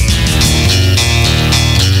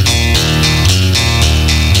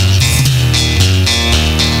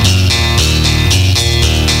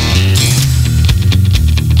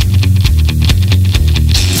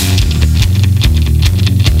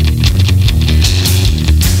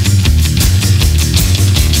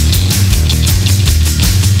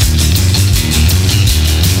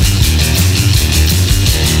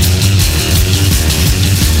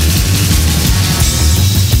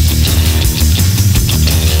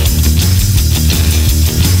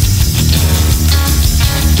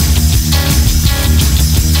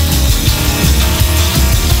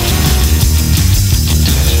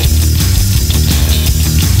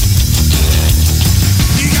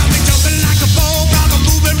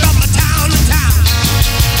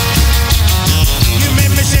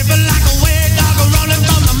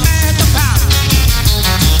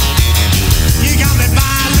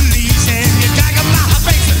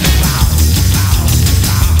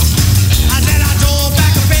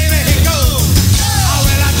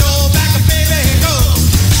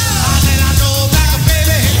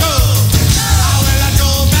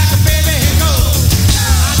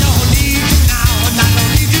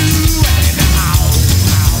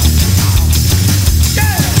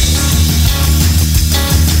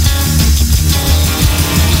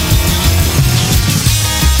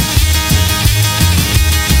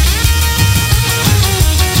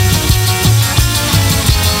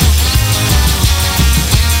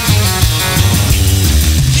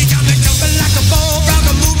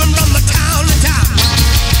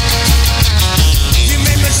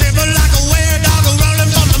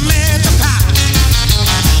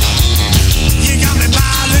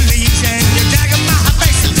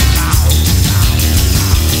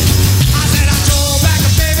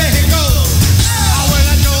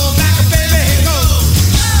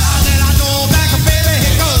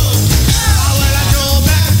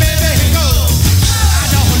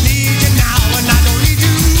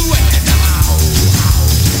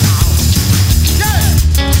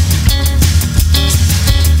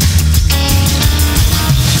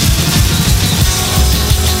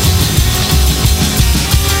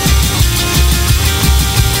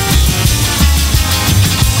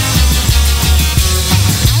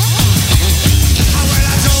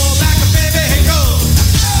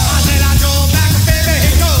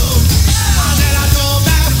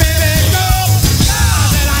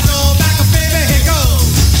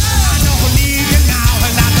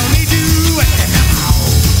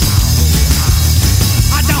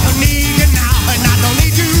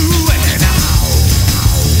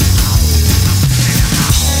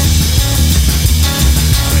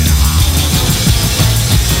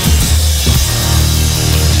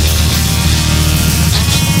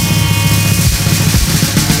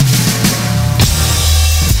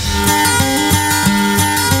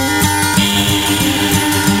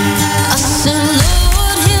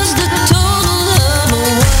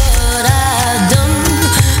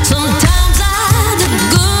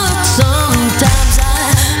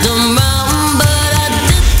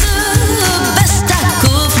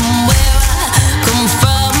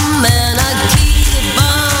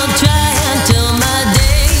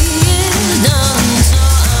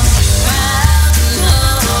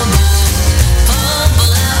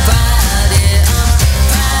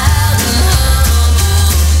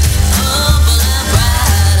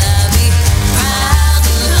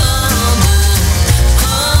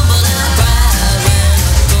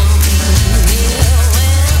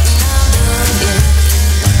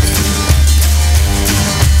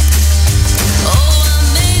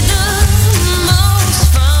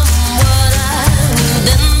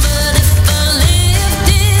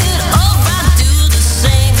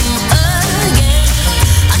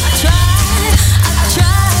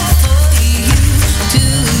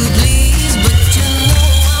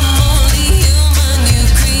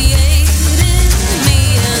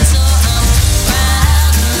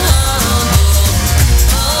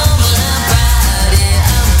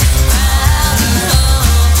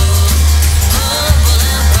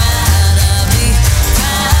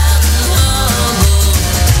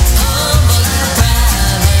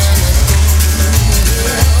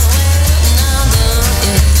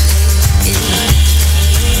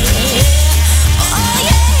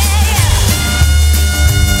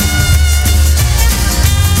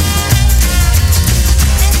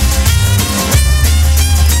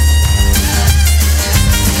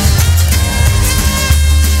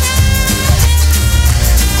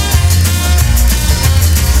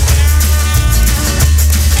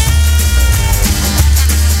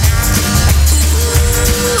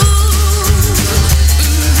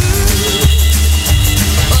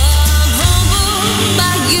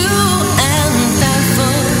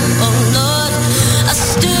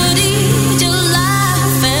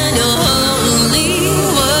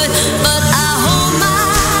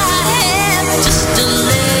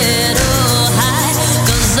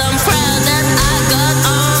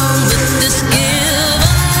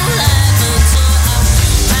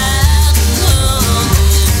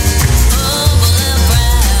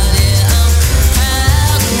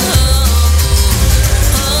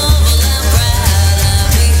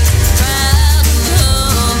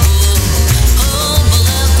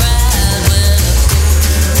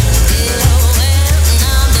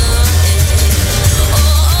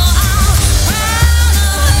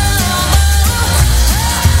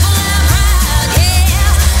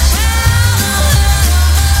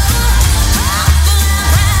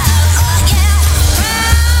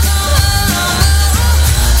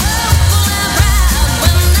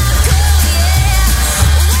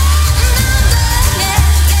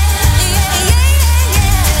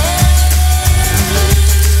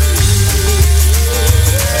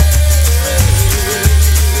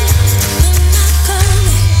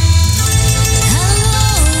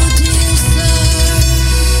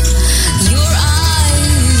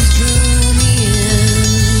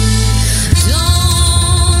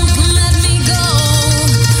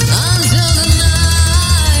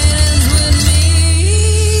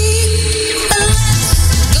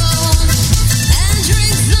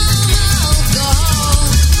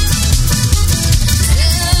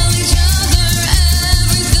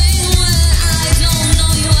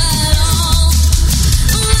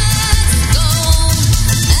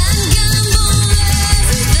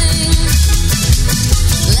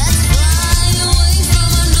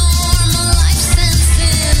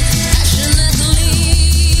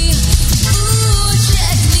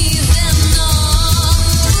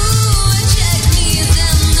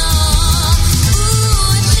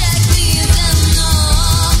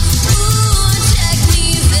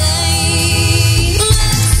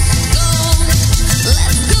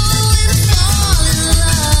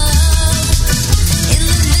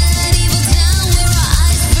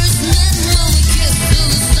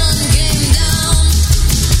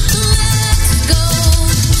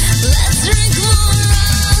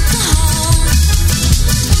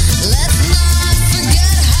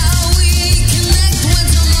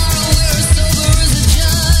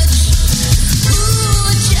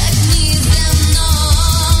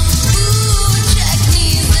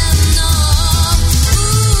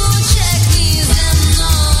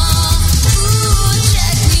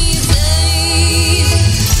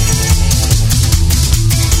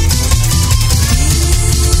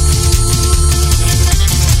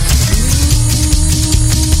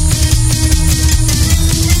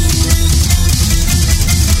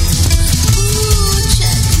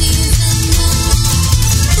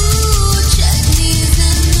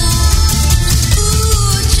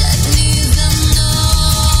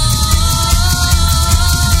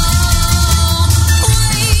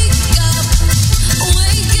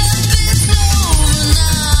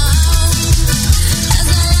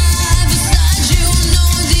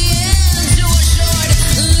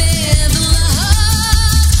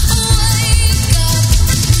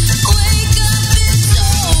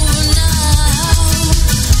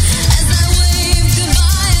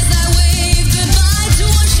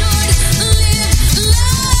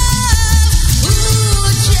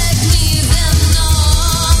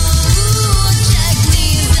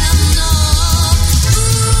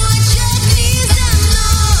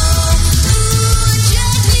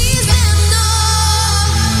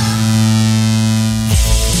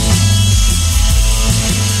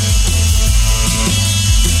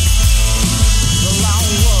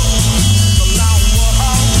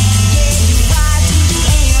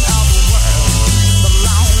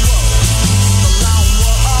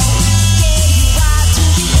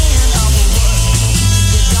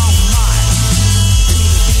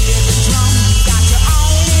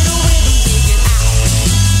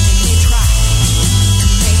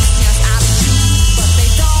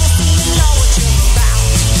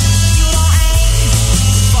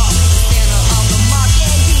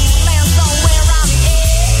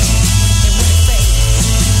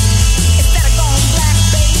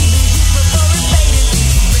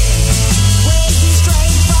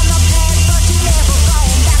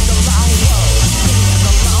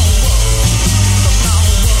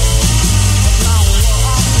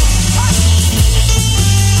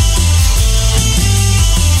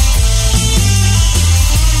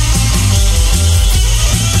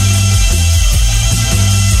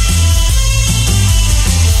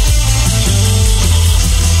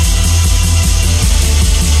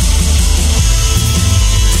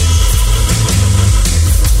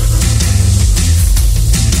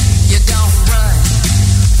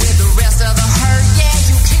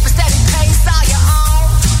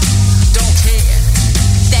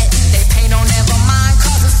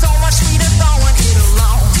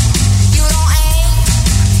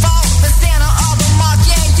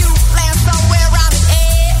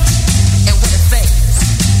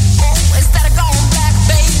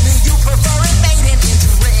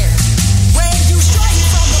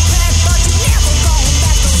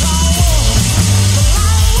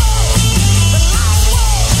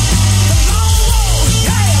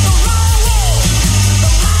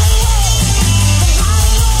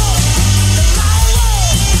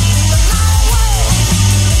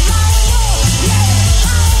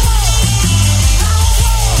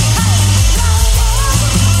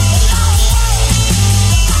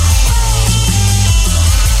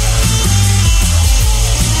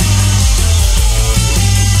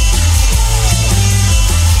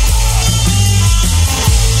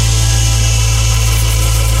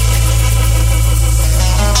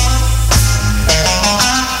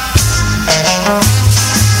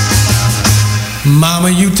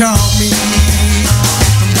 Mama, you taught me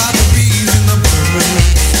about the bees and the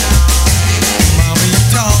birds. Mama, you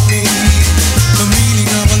taught me the meaning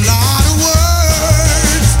of a lot of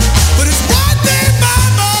words. But it's one thing,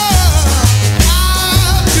 Mama,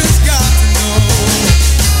 I've just got to know.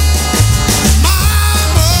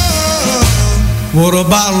 Mama, what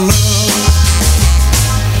about love?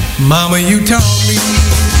 Mama, you taught me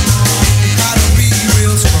how to be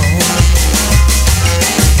real strong.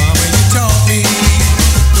 Mama, you taught me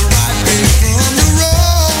the right way from the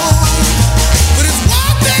wrong. But it's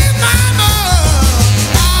one thing, Mama,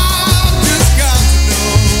 I've just got to know.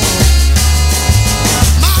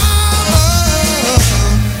 Mama,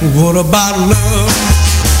 what about love?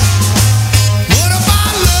 What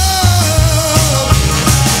about love?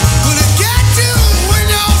 Will it get you when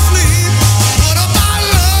you're asleep? What about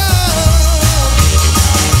love?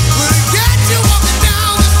 Will it get you walking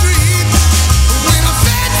down the street? When I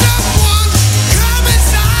said someone come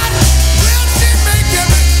inside, will she make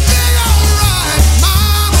everything alright?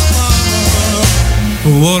 Mama, mama,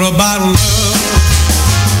 what about love?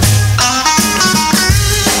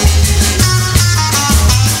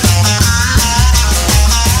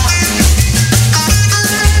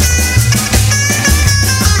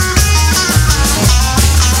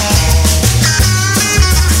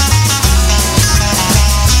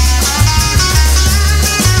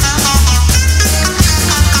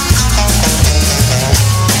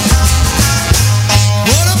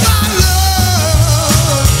 What about love?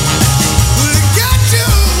 Will it get you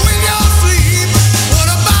when you're asleep? What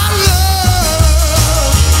about love?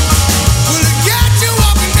 Will it get you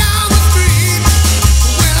walking down the street?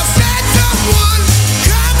 When I said someone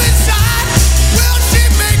come inside, will she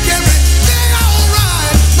make everything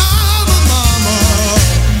alright? Mama, mama,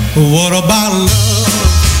 what about love?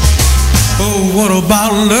 Oh, what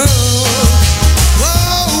about love?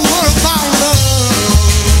 Oh, what about love?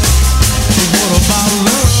 What about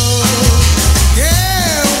love?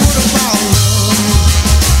 Yeah, what about love?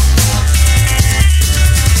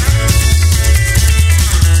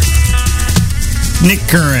 Nick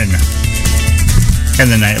Curran and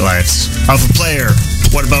the Nightlights off a Player.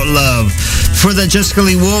 What about love? For that, Jessica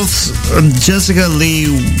Lee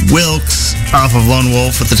Wilkes off of Lone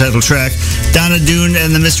Wolf with the title track. Donna Dune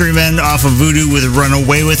and the Mystery Men off of Voodoo with Run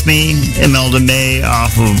Away With Me. Imelda May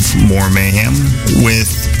off of More Mayhem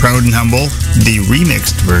with Proud and Humble, the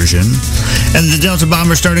remixed version. And the Delta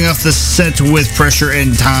Bomber starting off the set with Pressure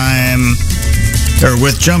and Time, or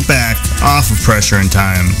with Jump Back off of Pressure and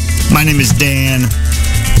Time. My name is Dan.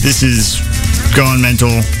 This is Gone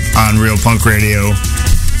Mental on Real Punk Radio.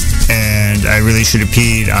 And I really should have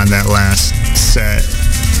peed on that last set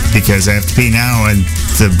because I have to pee now and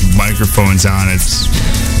the microphone's on. It's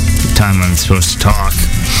the time I'm supposed to talk.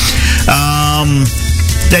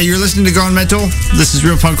 Yeah, you're listening to Gone Mental. This is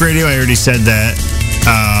Real Punk Radio. I already said that.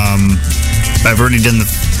 I've already done the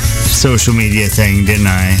social media thing, didn't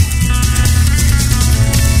I?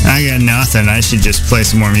 I got nothing. I should just play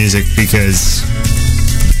some more music because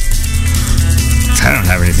I don't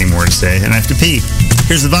have anything more to say and I have to pee.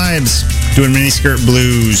 Here's the Vibes doing Miniskirt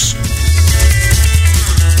Blues.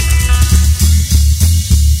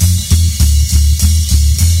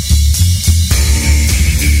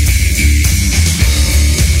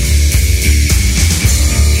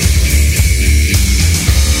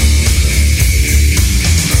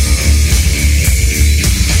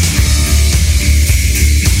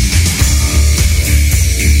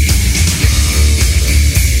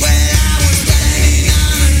 Standing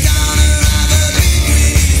on a corner of a big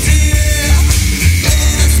windy hill,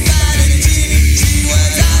 and I spied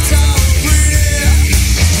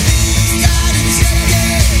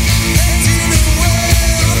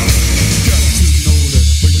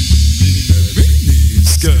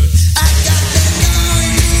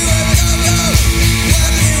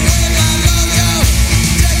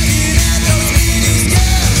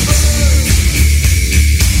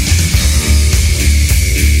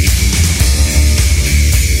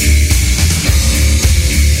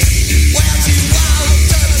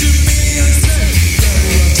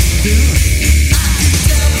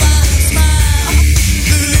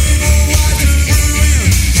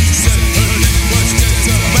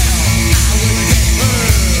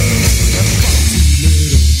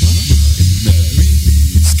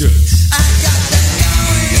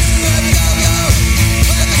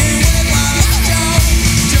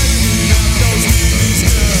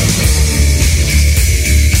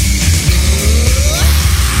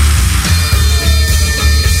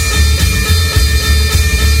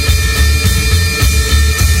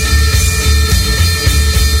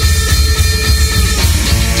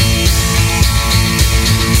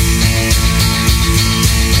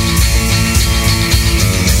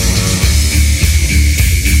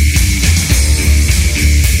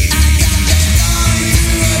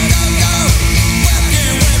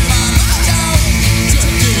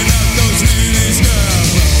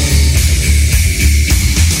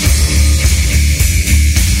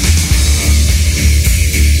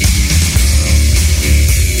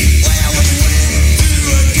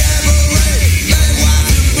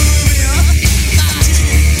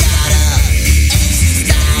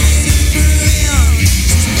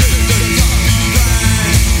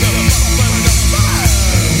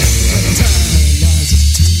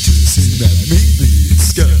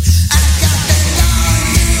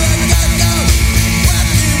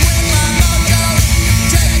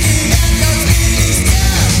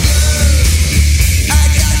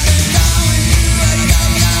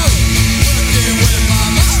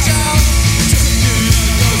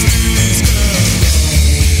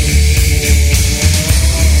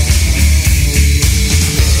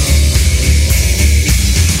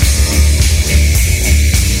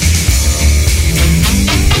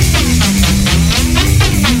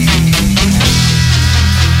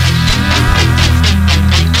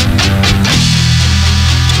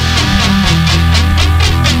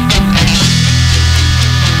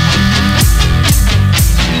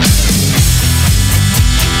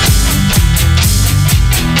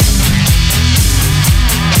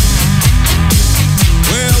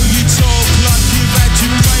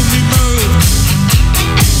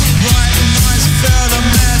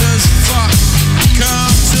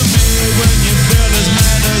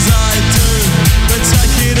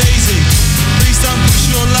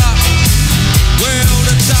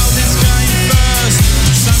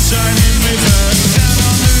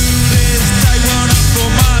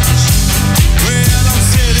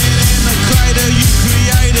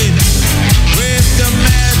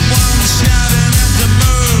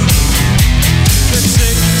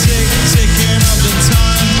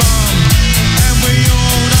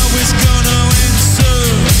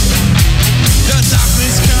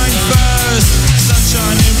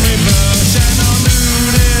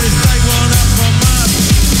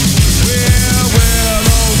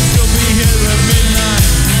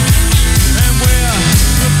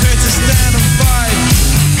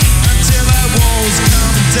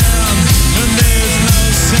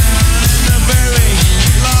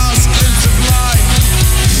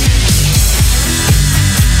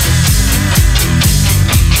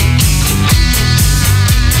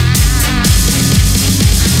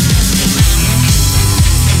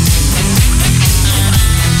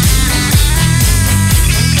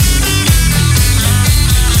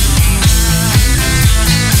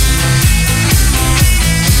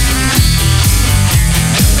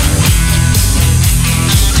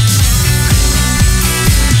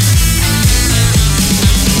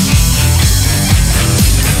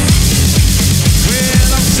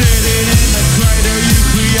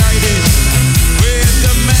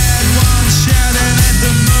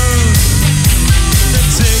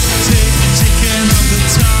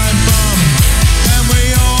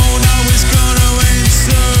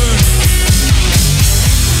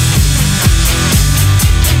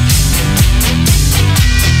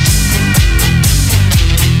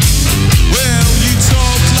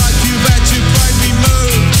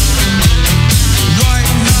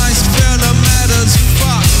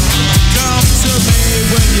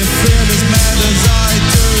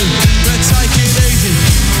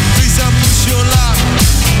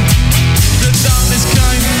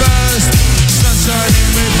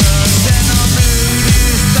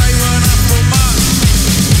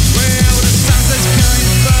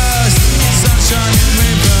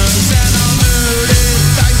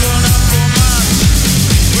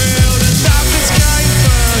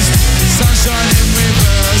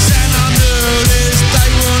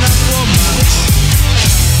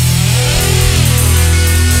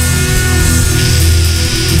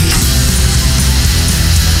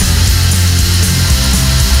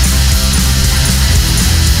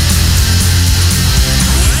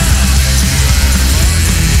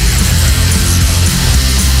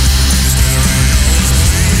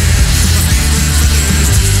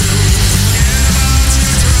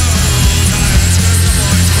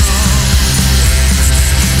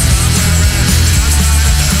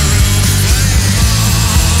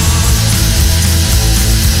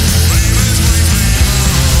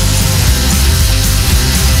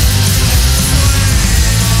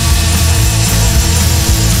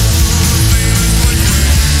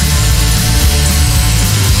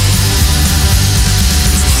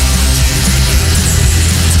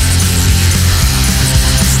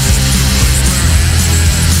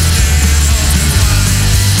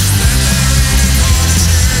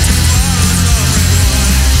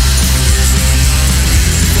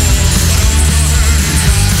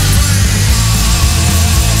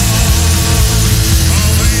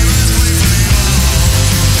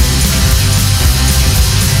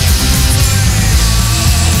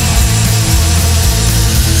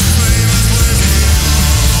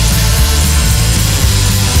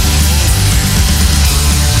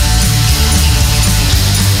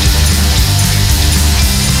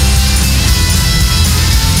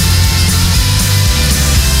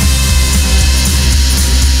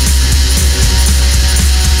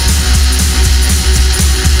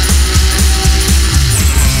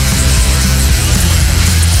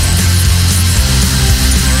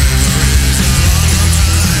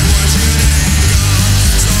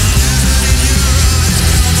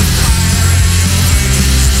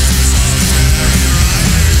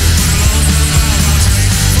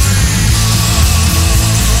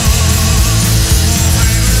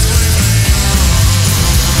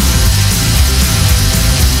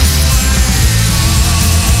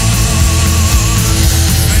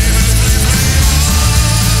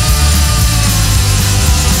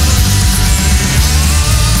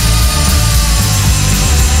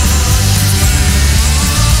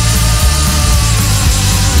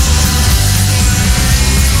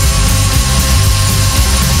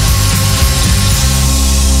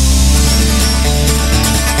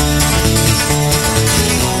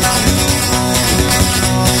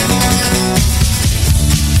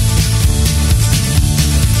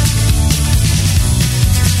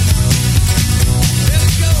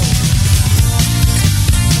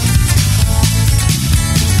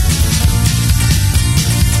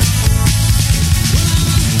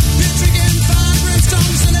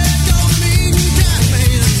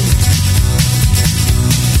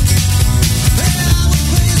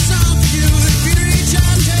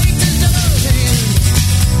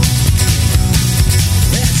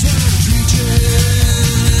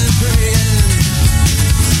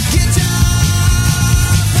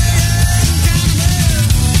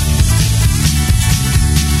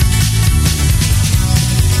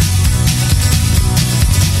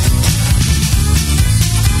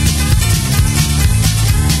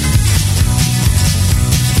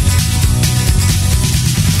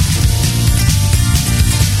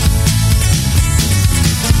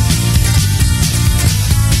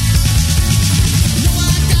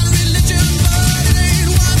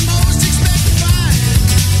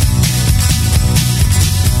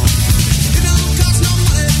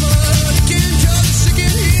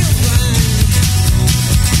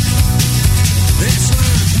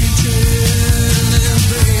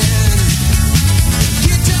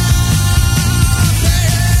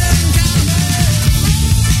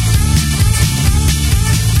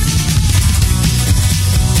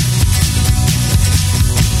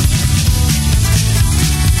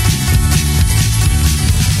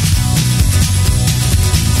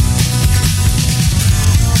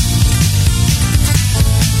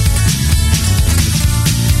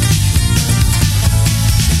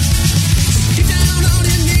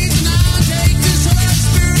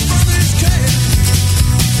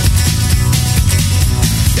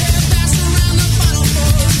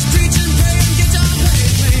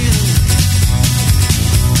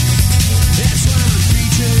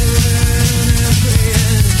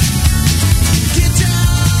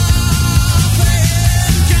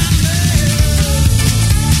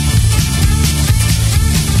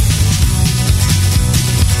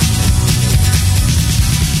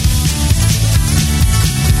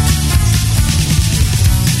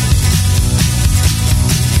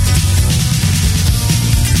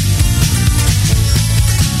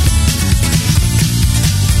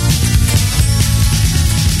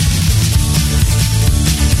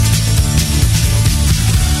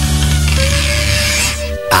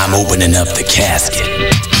I'm opening up the casket.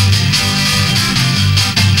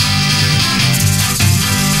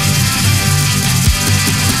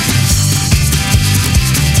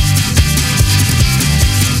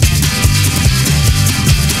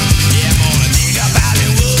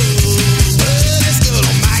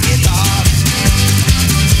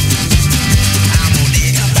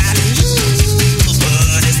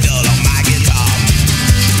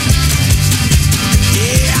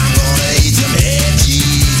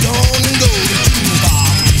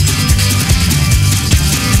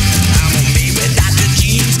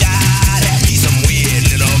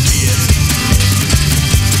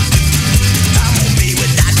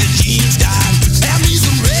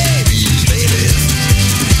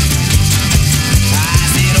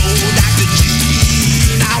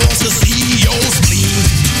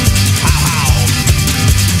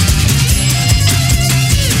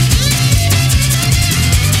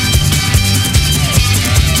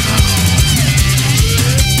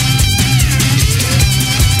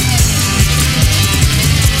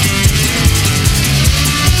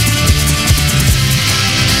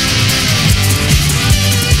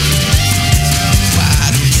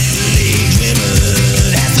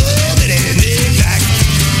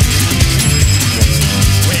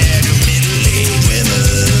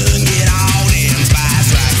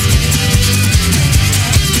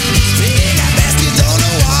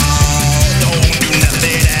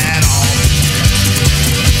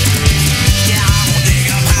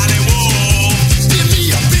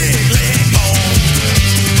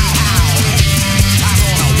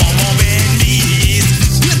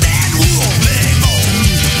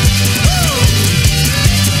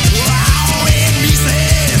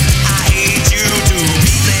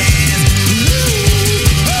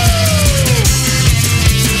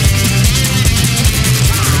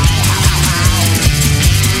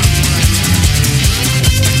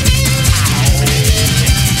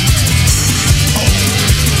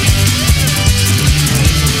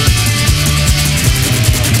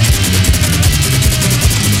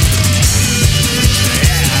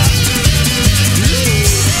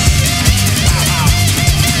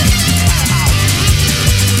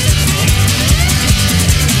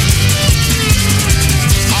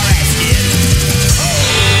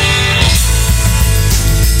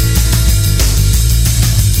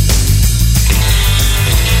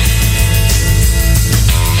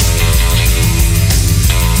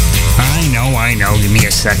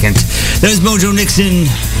 Second. That was Mojo Nixon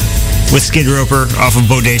with Skid Roper off of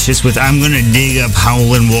Bodacious with I'm Gonna Dig Up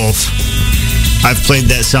Howlin' Wolf. I've played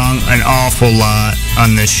that song an awful lot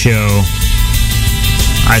on this show.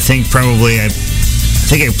 I think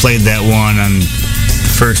I played that one on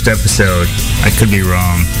the first episode. I could be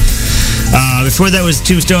wrong. Before that was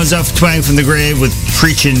Tombstones off Twang from the Grave with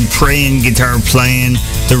Preachin', Prayin', Guitar Playing.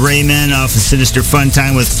 The Raymen off of Sinister Fun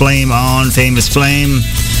Time with Flame On, Famous Flame.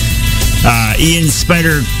 Ian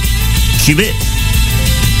Spider Cubit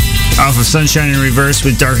off of Sunshine in Reverse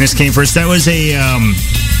with Darkness Came First. That was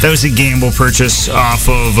a gamble purchase off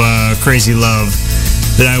of Crazy Love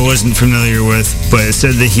that I wasn't familiar with, but it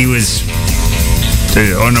said that he was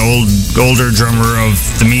an older drummer of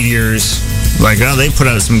the Meteors. Like, oh, they put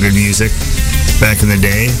out some good music back in the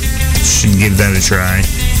day. Should give that a try.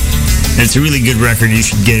 And it's a really good record. You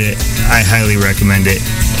should get it. I highly recommend it.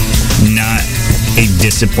 Not a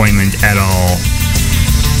disappointment at all.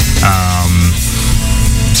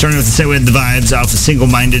 Starting with the set with The Vibes off of Single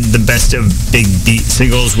Minded, the best of big beat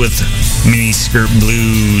singles with Mini Skirt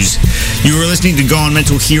Blues. You are listening to Gone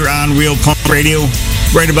Mental here on Real Punk Radio.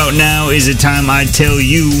 Right about now is the time I tell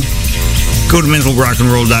you, go to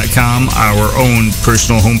mentalrockandroll.com, our own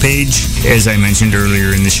personal homepage, as I mentioned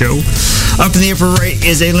earlier in the show. Up in the upper right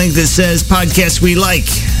is a link that says Podcasts We Like.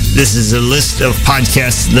 This is a list of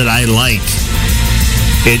podcasts that I like.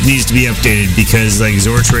 It needs to be updated because, like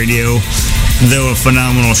Zorch Radio, though a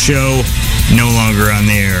phenomenal show, no longer on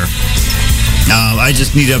the air. I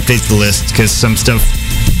just need to update the list because some stuff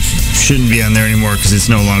shouldn't be on there anymore because it's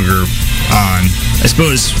no longer on. I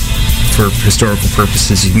suppose for historical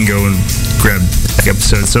purposes, you can go and grab back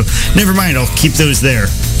episodes. So never mind, I'll keep those there.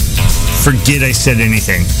 Forget I said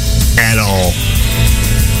anything at all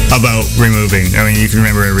about removing. I mean, you can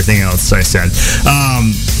remember everything else I said.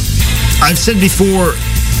 I've said before,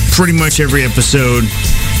 pretty much every episode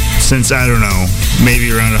since, I don't know,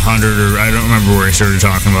 maybe around 100, or I don't remember where I started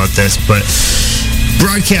talking about this, but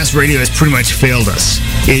broadcast radio has pretty much failed us.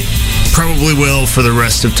 It probably will for the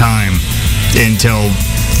rest of time until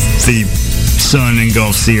the sun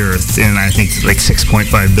engulfs the earth in, I think, like 6.5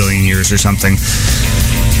 billion years or something,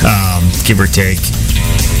 give or take.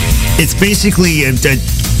 It's basically a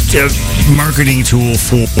marketing tool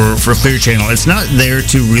for Clear Channel. It's not there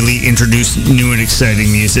to really introduce new and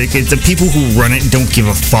exciting music. The people who run it don't give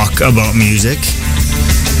a fuck about music.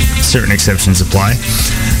 Certain exceptions apply.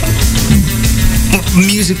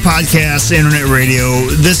 Music podcasts, internet radio,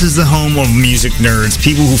 this is the home of music nerds.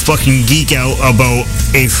 People who fucking geek out about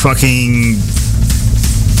a fucking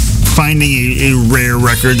finding a rare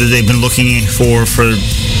record that they've been looking for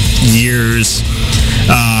years.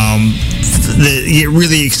 That get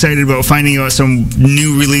really excited about finding out some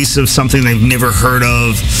new release of something they've never heard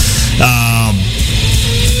of.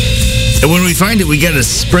 And when we find it, we gotta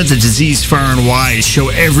spread the disease far and wide, show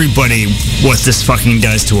everybody what this fucking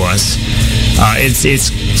does to us. It's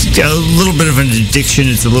a little bit of an addiction.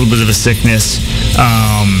 It's a little bit of a sickness.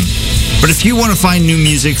 But if you want to find new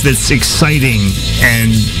music that's exciting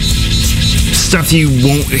and stuff you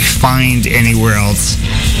won't find anywhere else,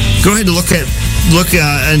 go ahead and look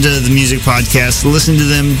into the music podcast, listen to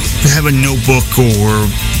them, have a notebook or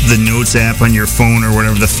the notes app on your phone or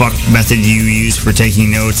whatever the fuck method you use for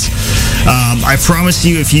taking notes. I promise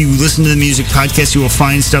you, if you listen to the music podcast, you will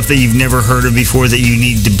find stuff that you've never heard of before that you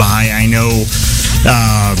need to buy. I know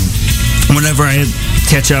whenever I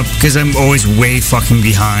catch up, because I'm always way fucking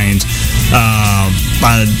behind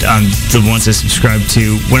on the ones I subscribe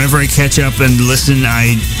to, whenever I catch up and listen,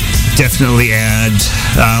 I definitely add,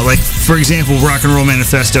 like, for example, Rock and Roll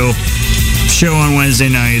Manifesto show on Wednesday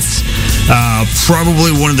nights,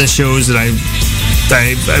 probably one of the shows that I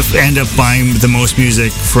end up buying the most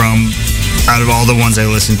music from out of all the ones I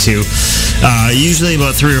listen to. Usually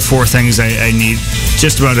about 3 or 4 things I need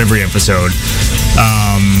just about every episode.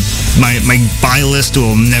 My buy list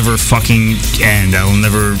will never fucking end. I will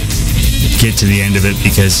never get to the end of it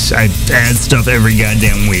because I add stuff every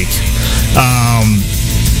goddamn week.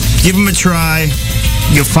 Give them a try.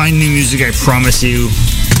 You'll find new music, I promise you.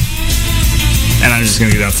 And I'm just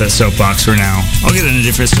going to get off that soapbox for now. I'll get in a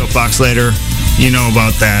different soapbox later. You know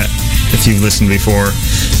about that if you've listened before.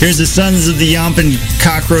 Here's the Sons of the Yompin'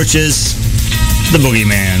 Cockroaches, the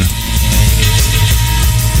Boogeyman.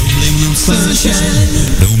 Don't blame it on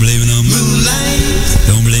sunshine. Don't blame it on moonlight.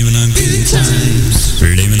 Don't blame it on good times.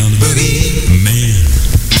 Blame it on the boogie man.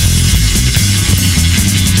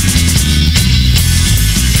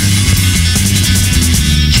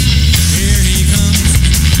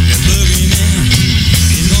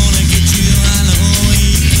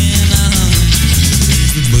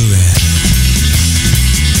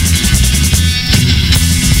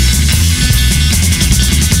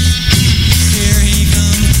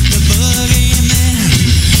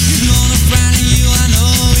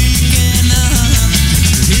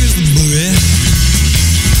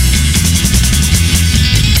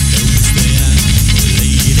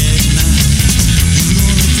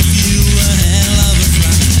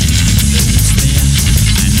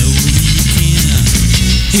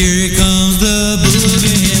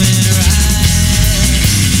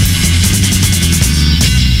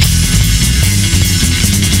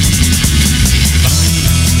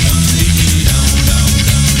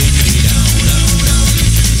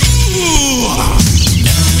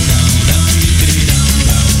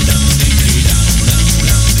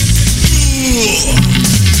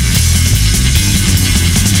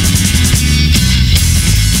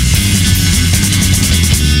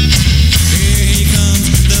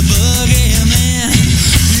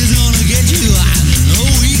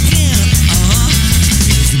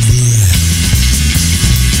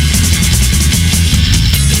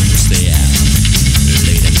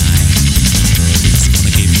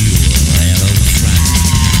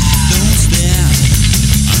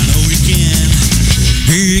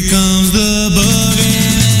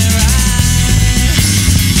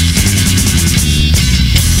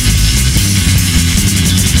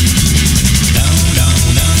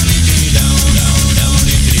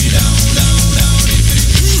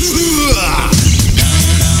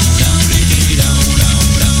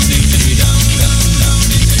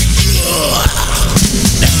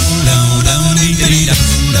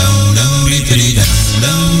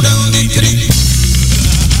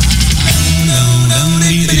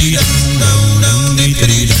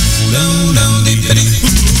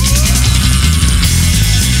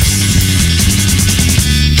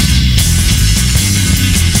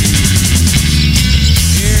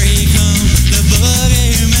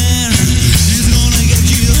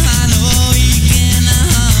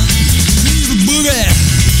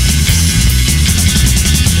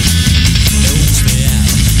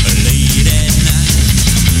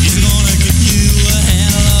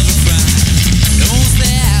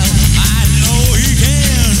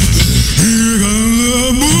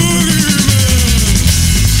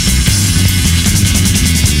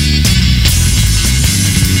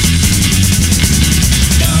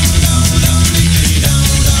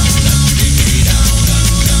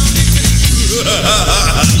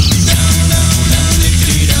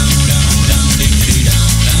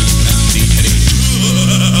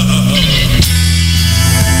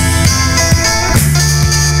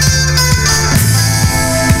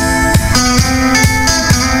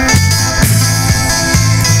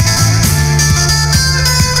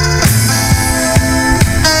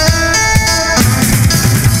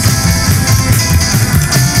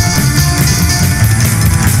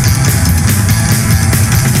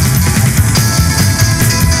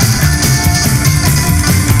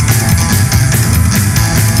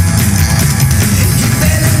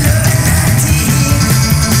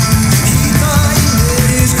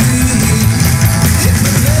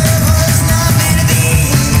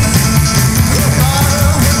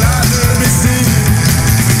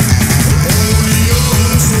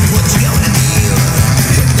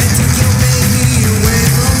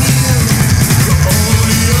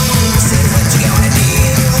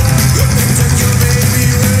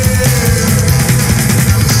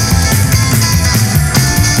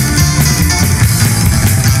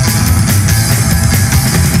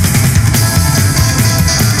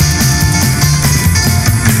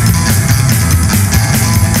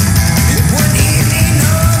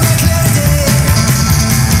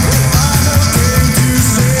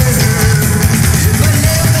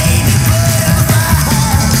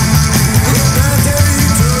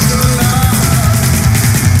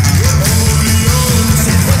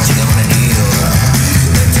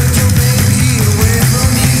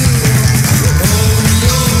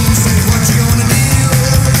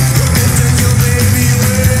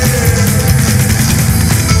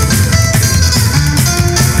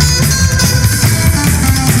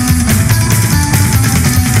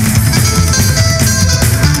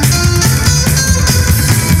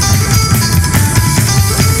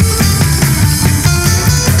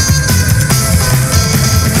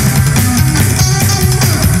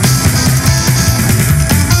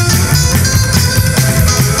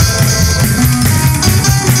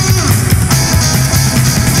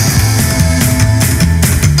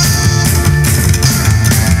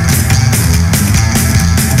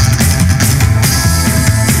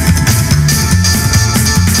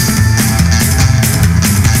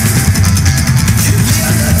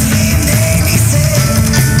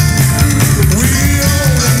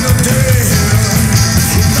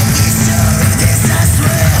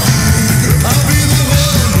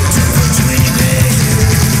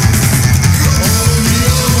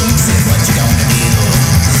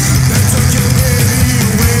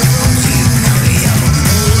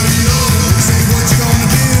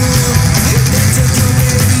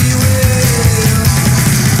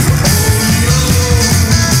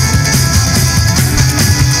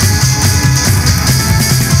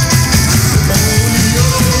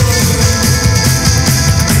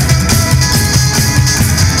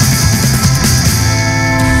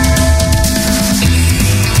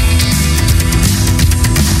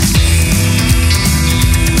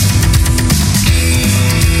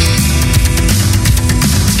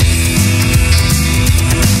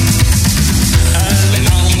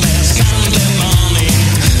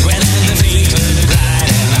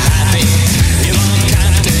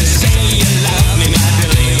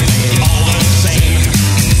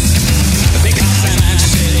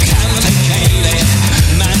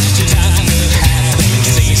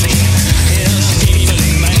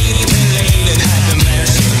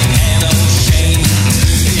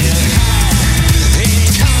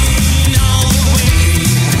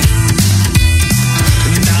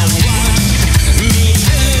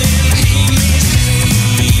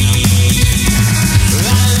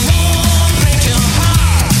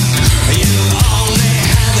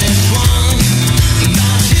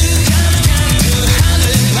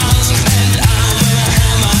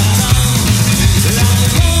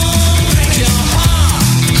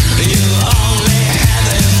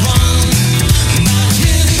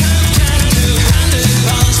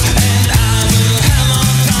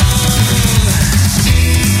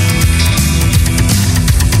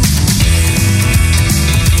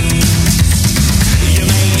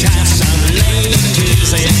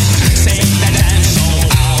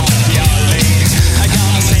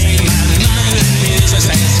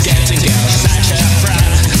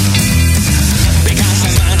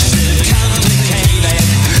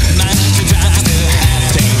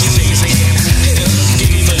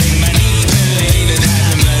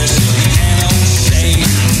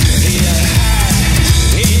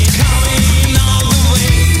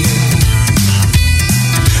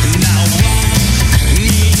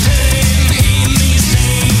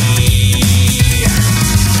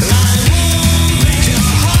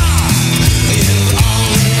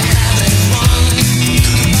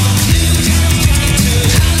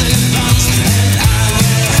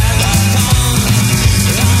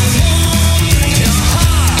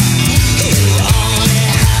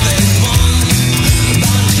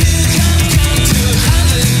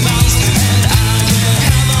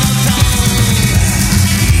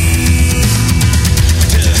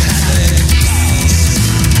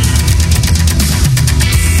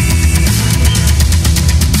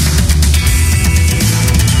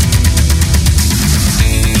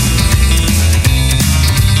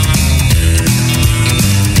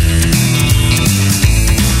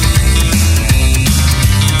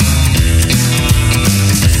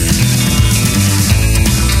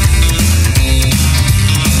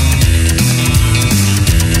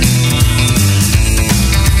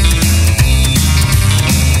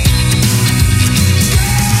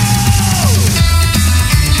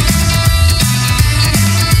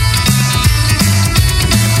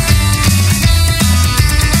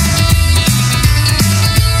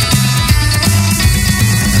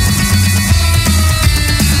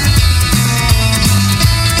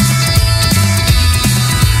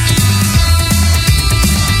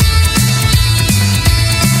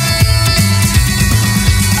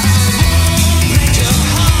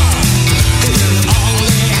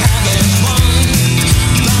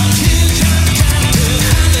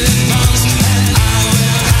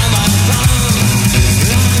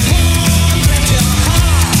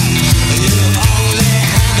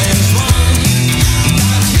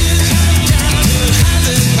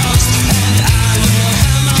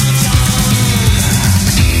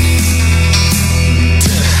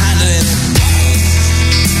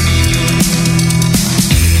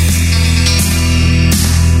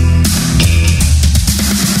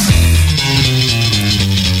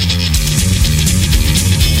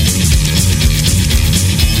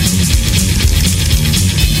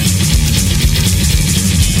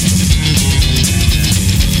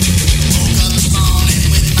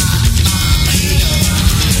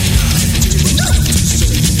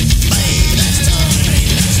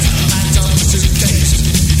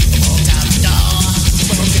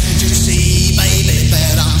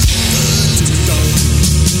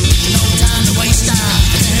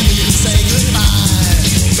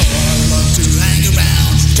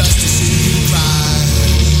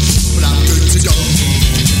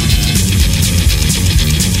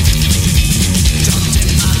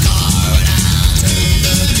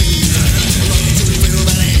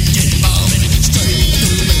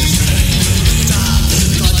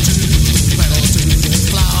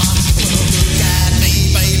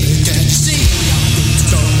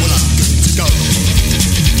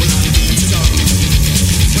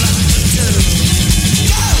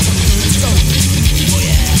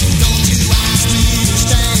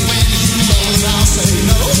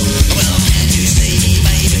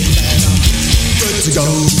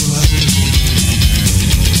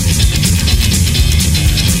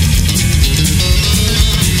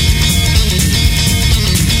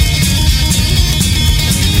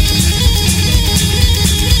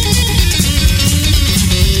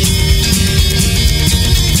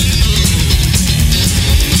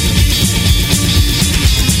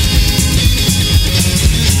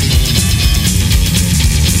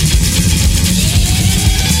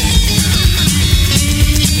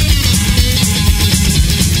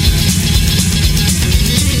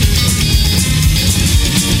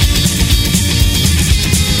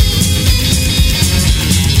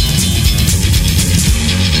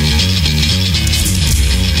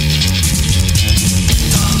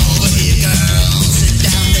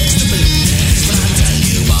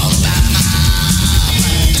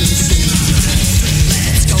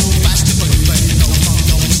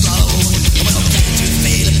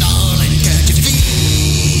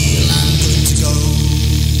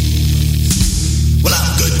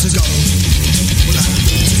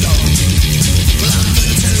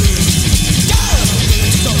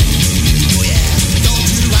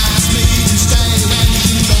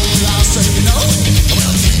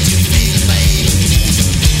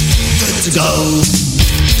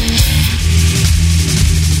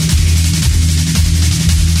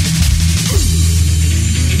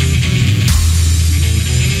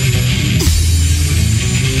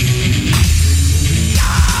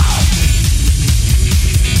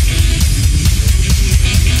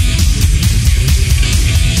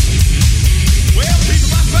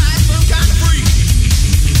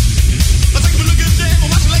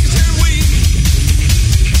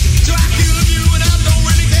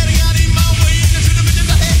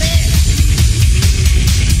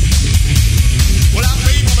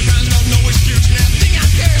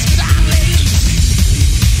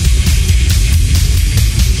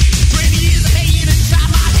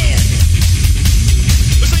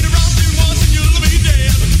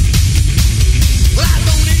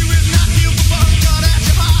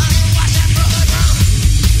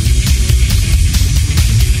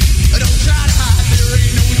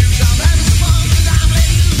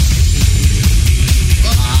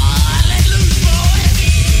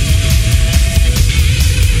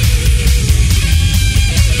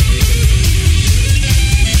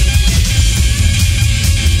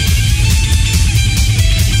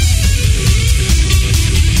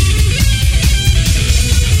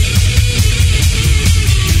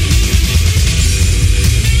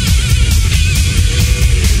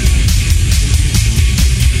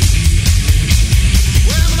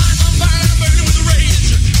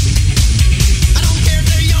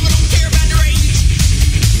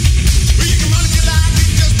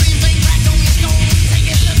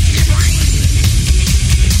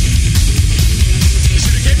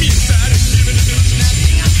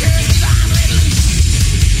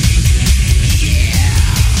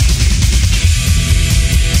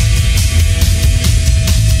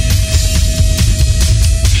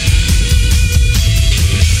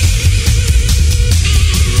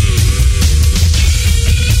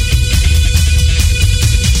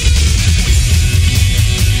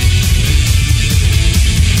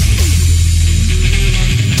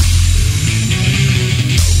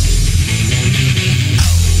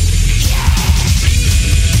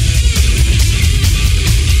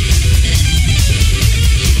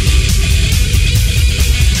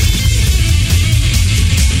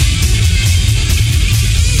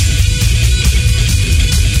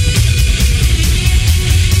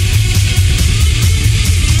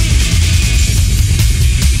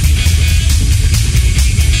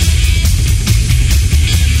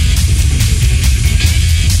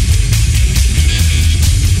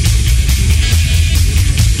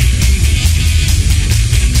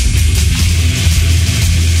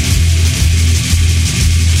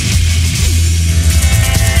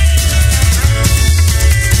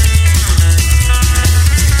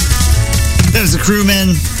 There's the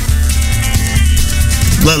Crewmen.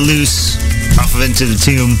 Let Loose off of Into the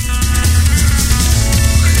Tomb.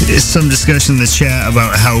 There's some discussion in the chat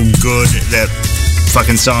about how good that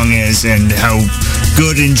fucking song is and how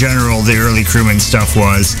good in general the early Crewmen stuff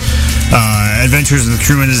was. Adventures of the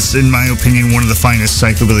Crewmen is, in my opinion, one of the finest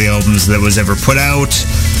psychobilly albums that was ever put out.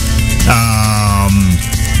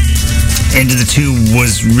 Into the Tomb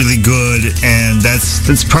was really good, and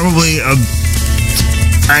that's probably a...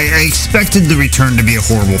 I expected The Return to be a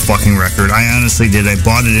horrible fucking record. I honestly did. I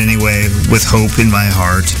bought it anyway with hope in my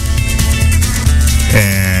heart.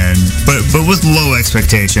 But with low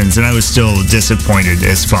expectations, and I was still disappointed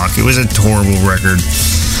as fuck. It was a horrible record.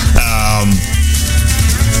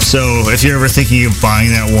 So if you're ever thinking of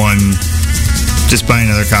buying that one, just buy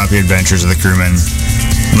another copy of Adventures of the Crewmen.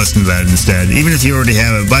 Listen to that instead. Even if you already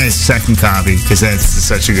have it, buy a second copy, because that's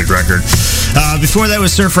such a good record. Before that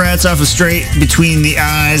was Surf Rats off of Straight Between the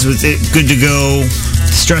Eyes with It Good to Go.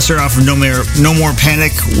 Stressor off of No More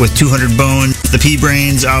Panic with 200 Bones. The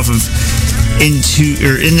P-Brains off of In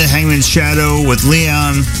the Hangman's Shadow with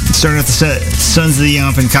Leon. Starting off the set, Sons of the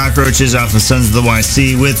Yomp and Cockroaches off of Sons of the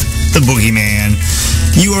YC with The Boogeyman.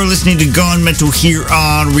 You are listening to Gone Mental here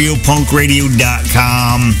on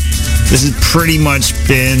RealPunkRadio.com. This has pretty much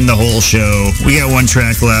been the whole show. We got one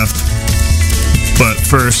track left. But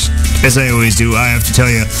first, as I always do, I have to tell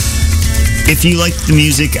you, if you like the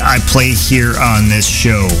music I play here on this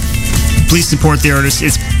show, please support the artist.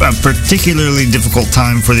 It's a particularly difficult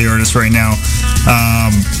time for the artists right now.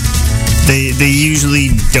 They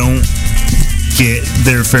usually don't get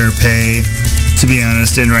their fair pay, to be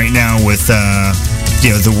honest. And right now with the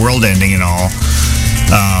world ending and all,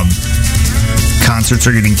 concerts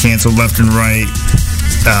are getting canceled left and right,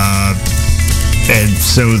 and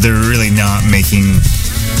so they're really not making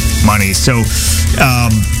money. So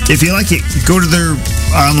if you like it, go to their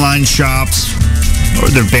online shops or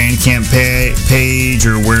their Bandcamp page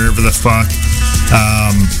or wherever the fuck.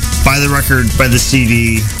 Buy the record, buy the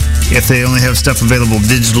CD. If they only have stuff available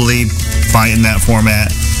digitally, buy it in that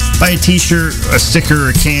format. Buy a t-shirt, a sticker,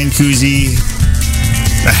 a can koozie,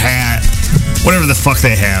 a hat, whatever the fuck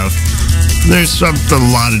they have. There's a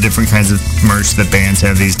lot of different kinds of merch that bands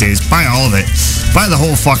have these days. Buy all of it. Buy the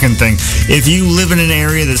whole fucking thing. If you live in an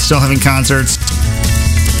area that's still having concerts,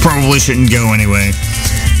 probably shouldn't go anyway.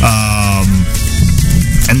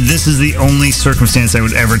 And this is the only circumstance I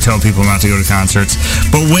would ever tell people not to go to concerts.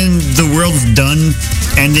 But when the world's done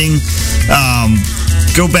ending,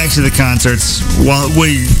 go back to the concerts.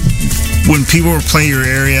 When people play your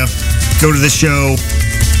area, go to the show,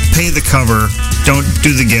 pay the cover. Don't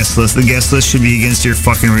do the guest list. The guest list should be against your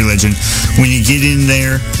fucking religion. When you get in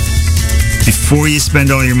there, before you spend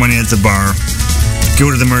all your money at the bar, go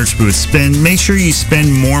to the merch booth. Make sure you spend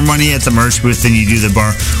more money at the merch booth than you do the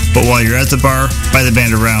bar. But while you're at the bar, buy the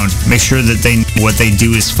band around. Make sure that they know what they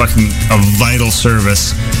do is fucking a vital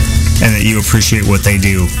service and that you appreciate what they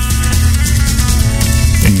do.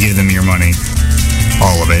 And give them your money.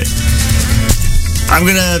 All of it. I'm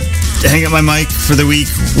going to hang up my mic for the week.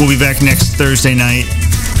 We'll be back next Thursday night.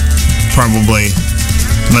 Probably.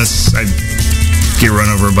 Unless I get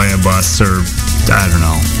run over by a bus or, I don't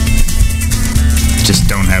know.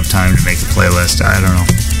 Just don't have time to make a playlist. I don't know.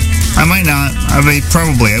 I might not.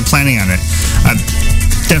 Probably. I'm planning on it. I'm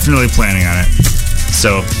definitely planning on it.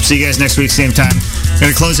 So, see you guys next week, same time.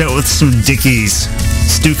 Gonna close out with some Dickies.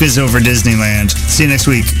 Stukas Over Disneyland. See you next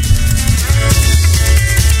week.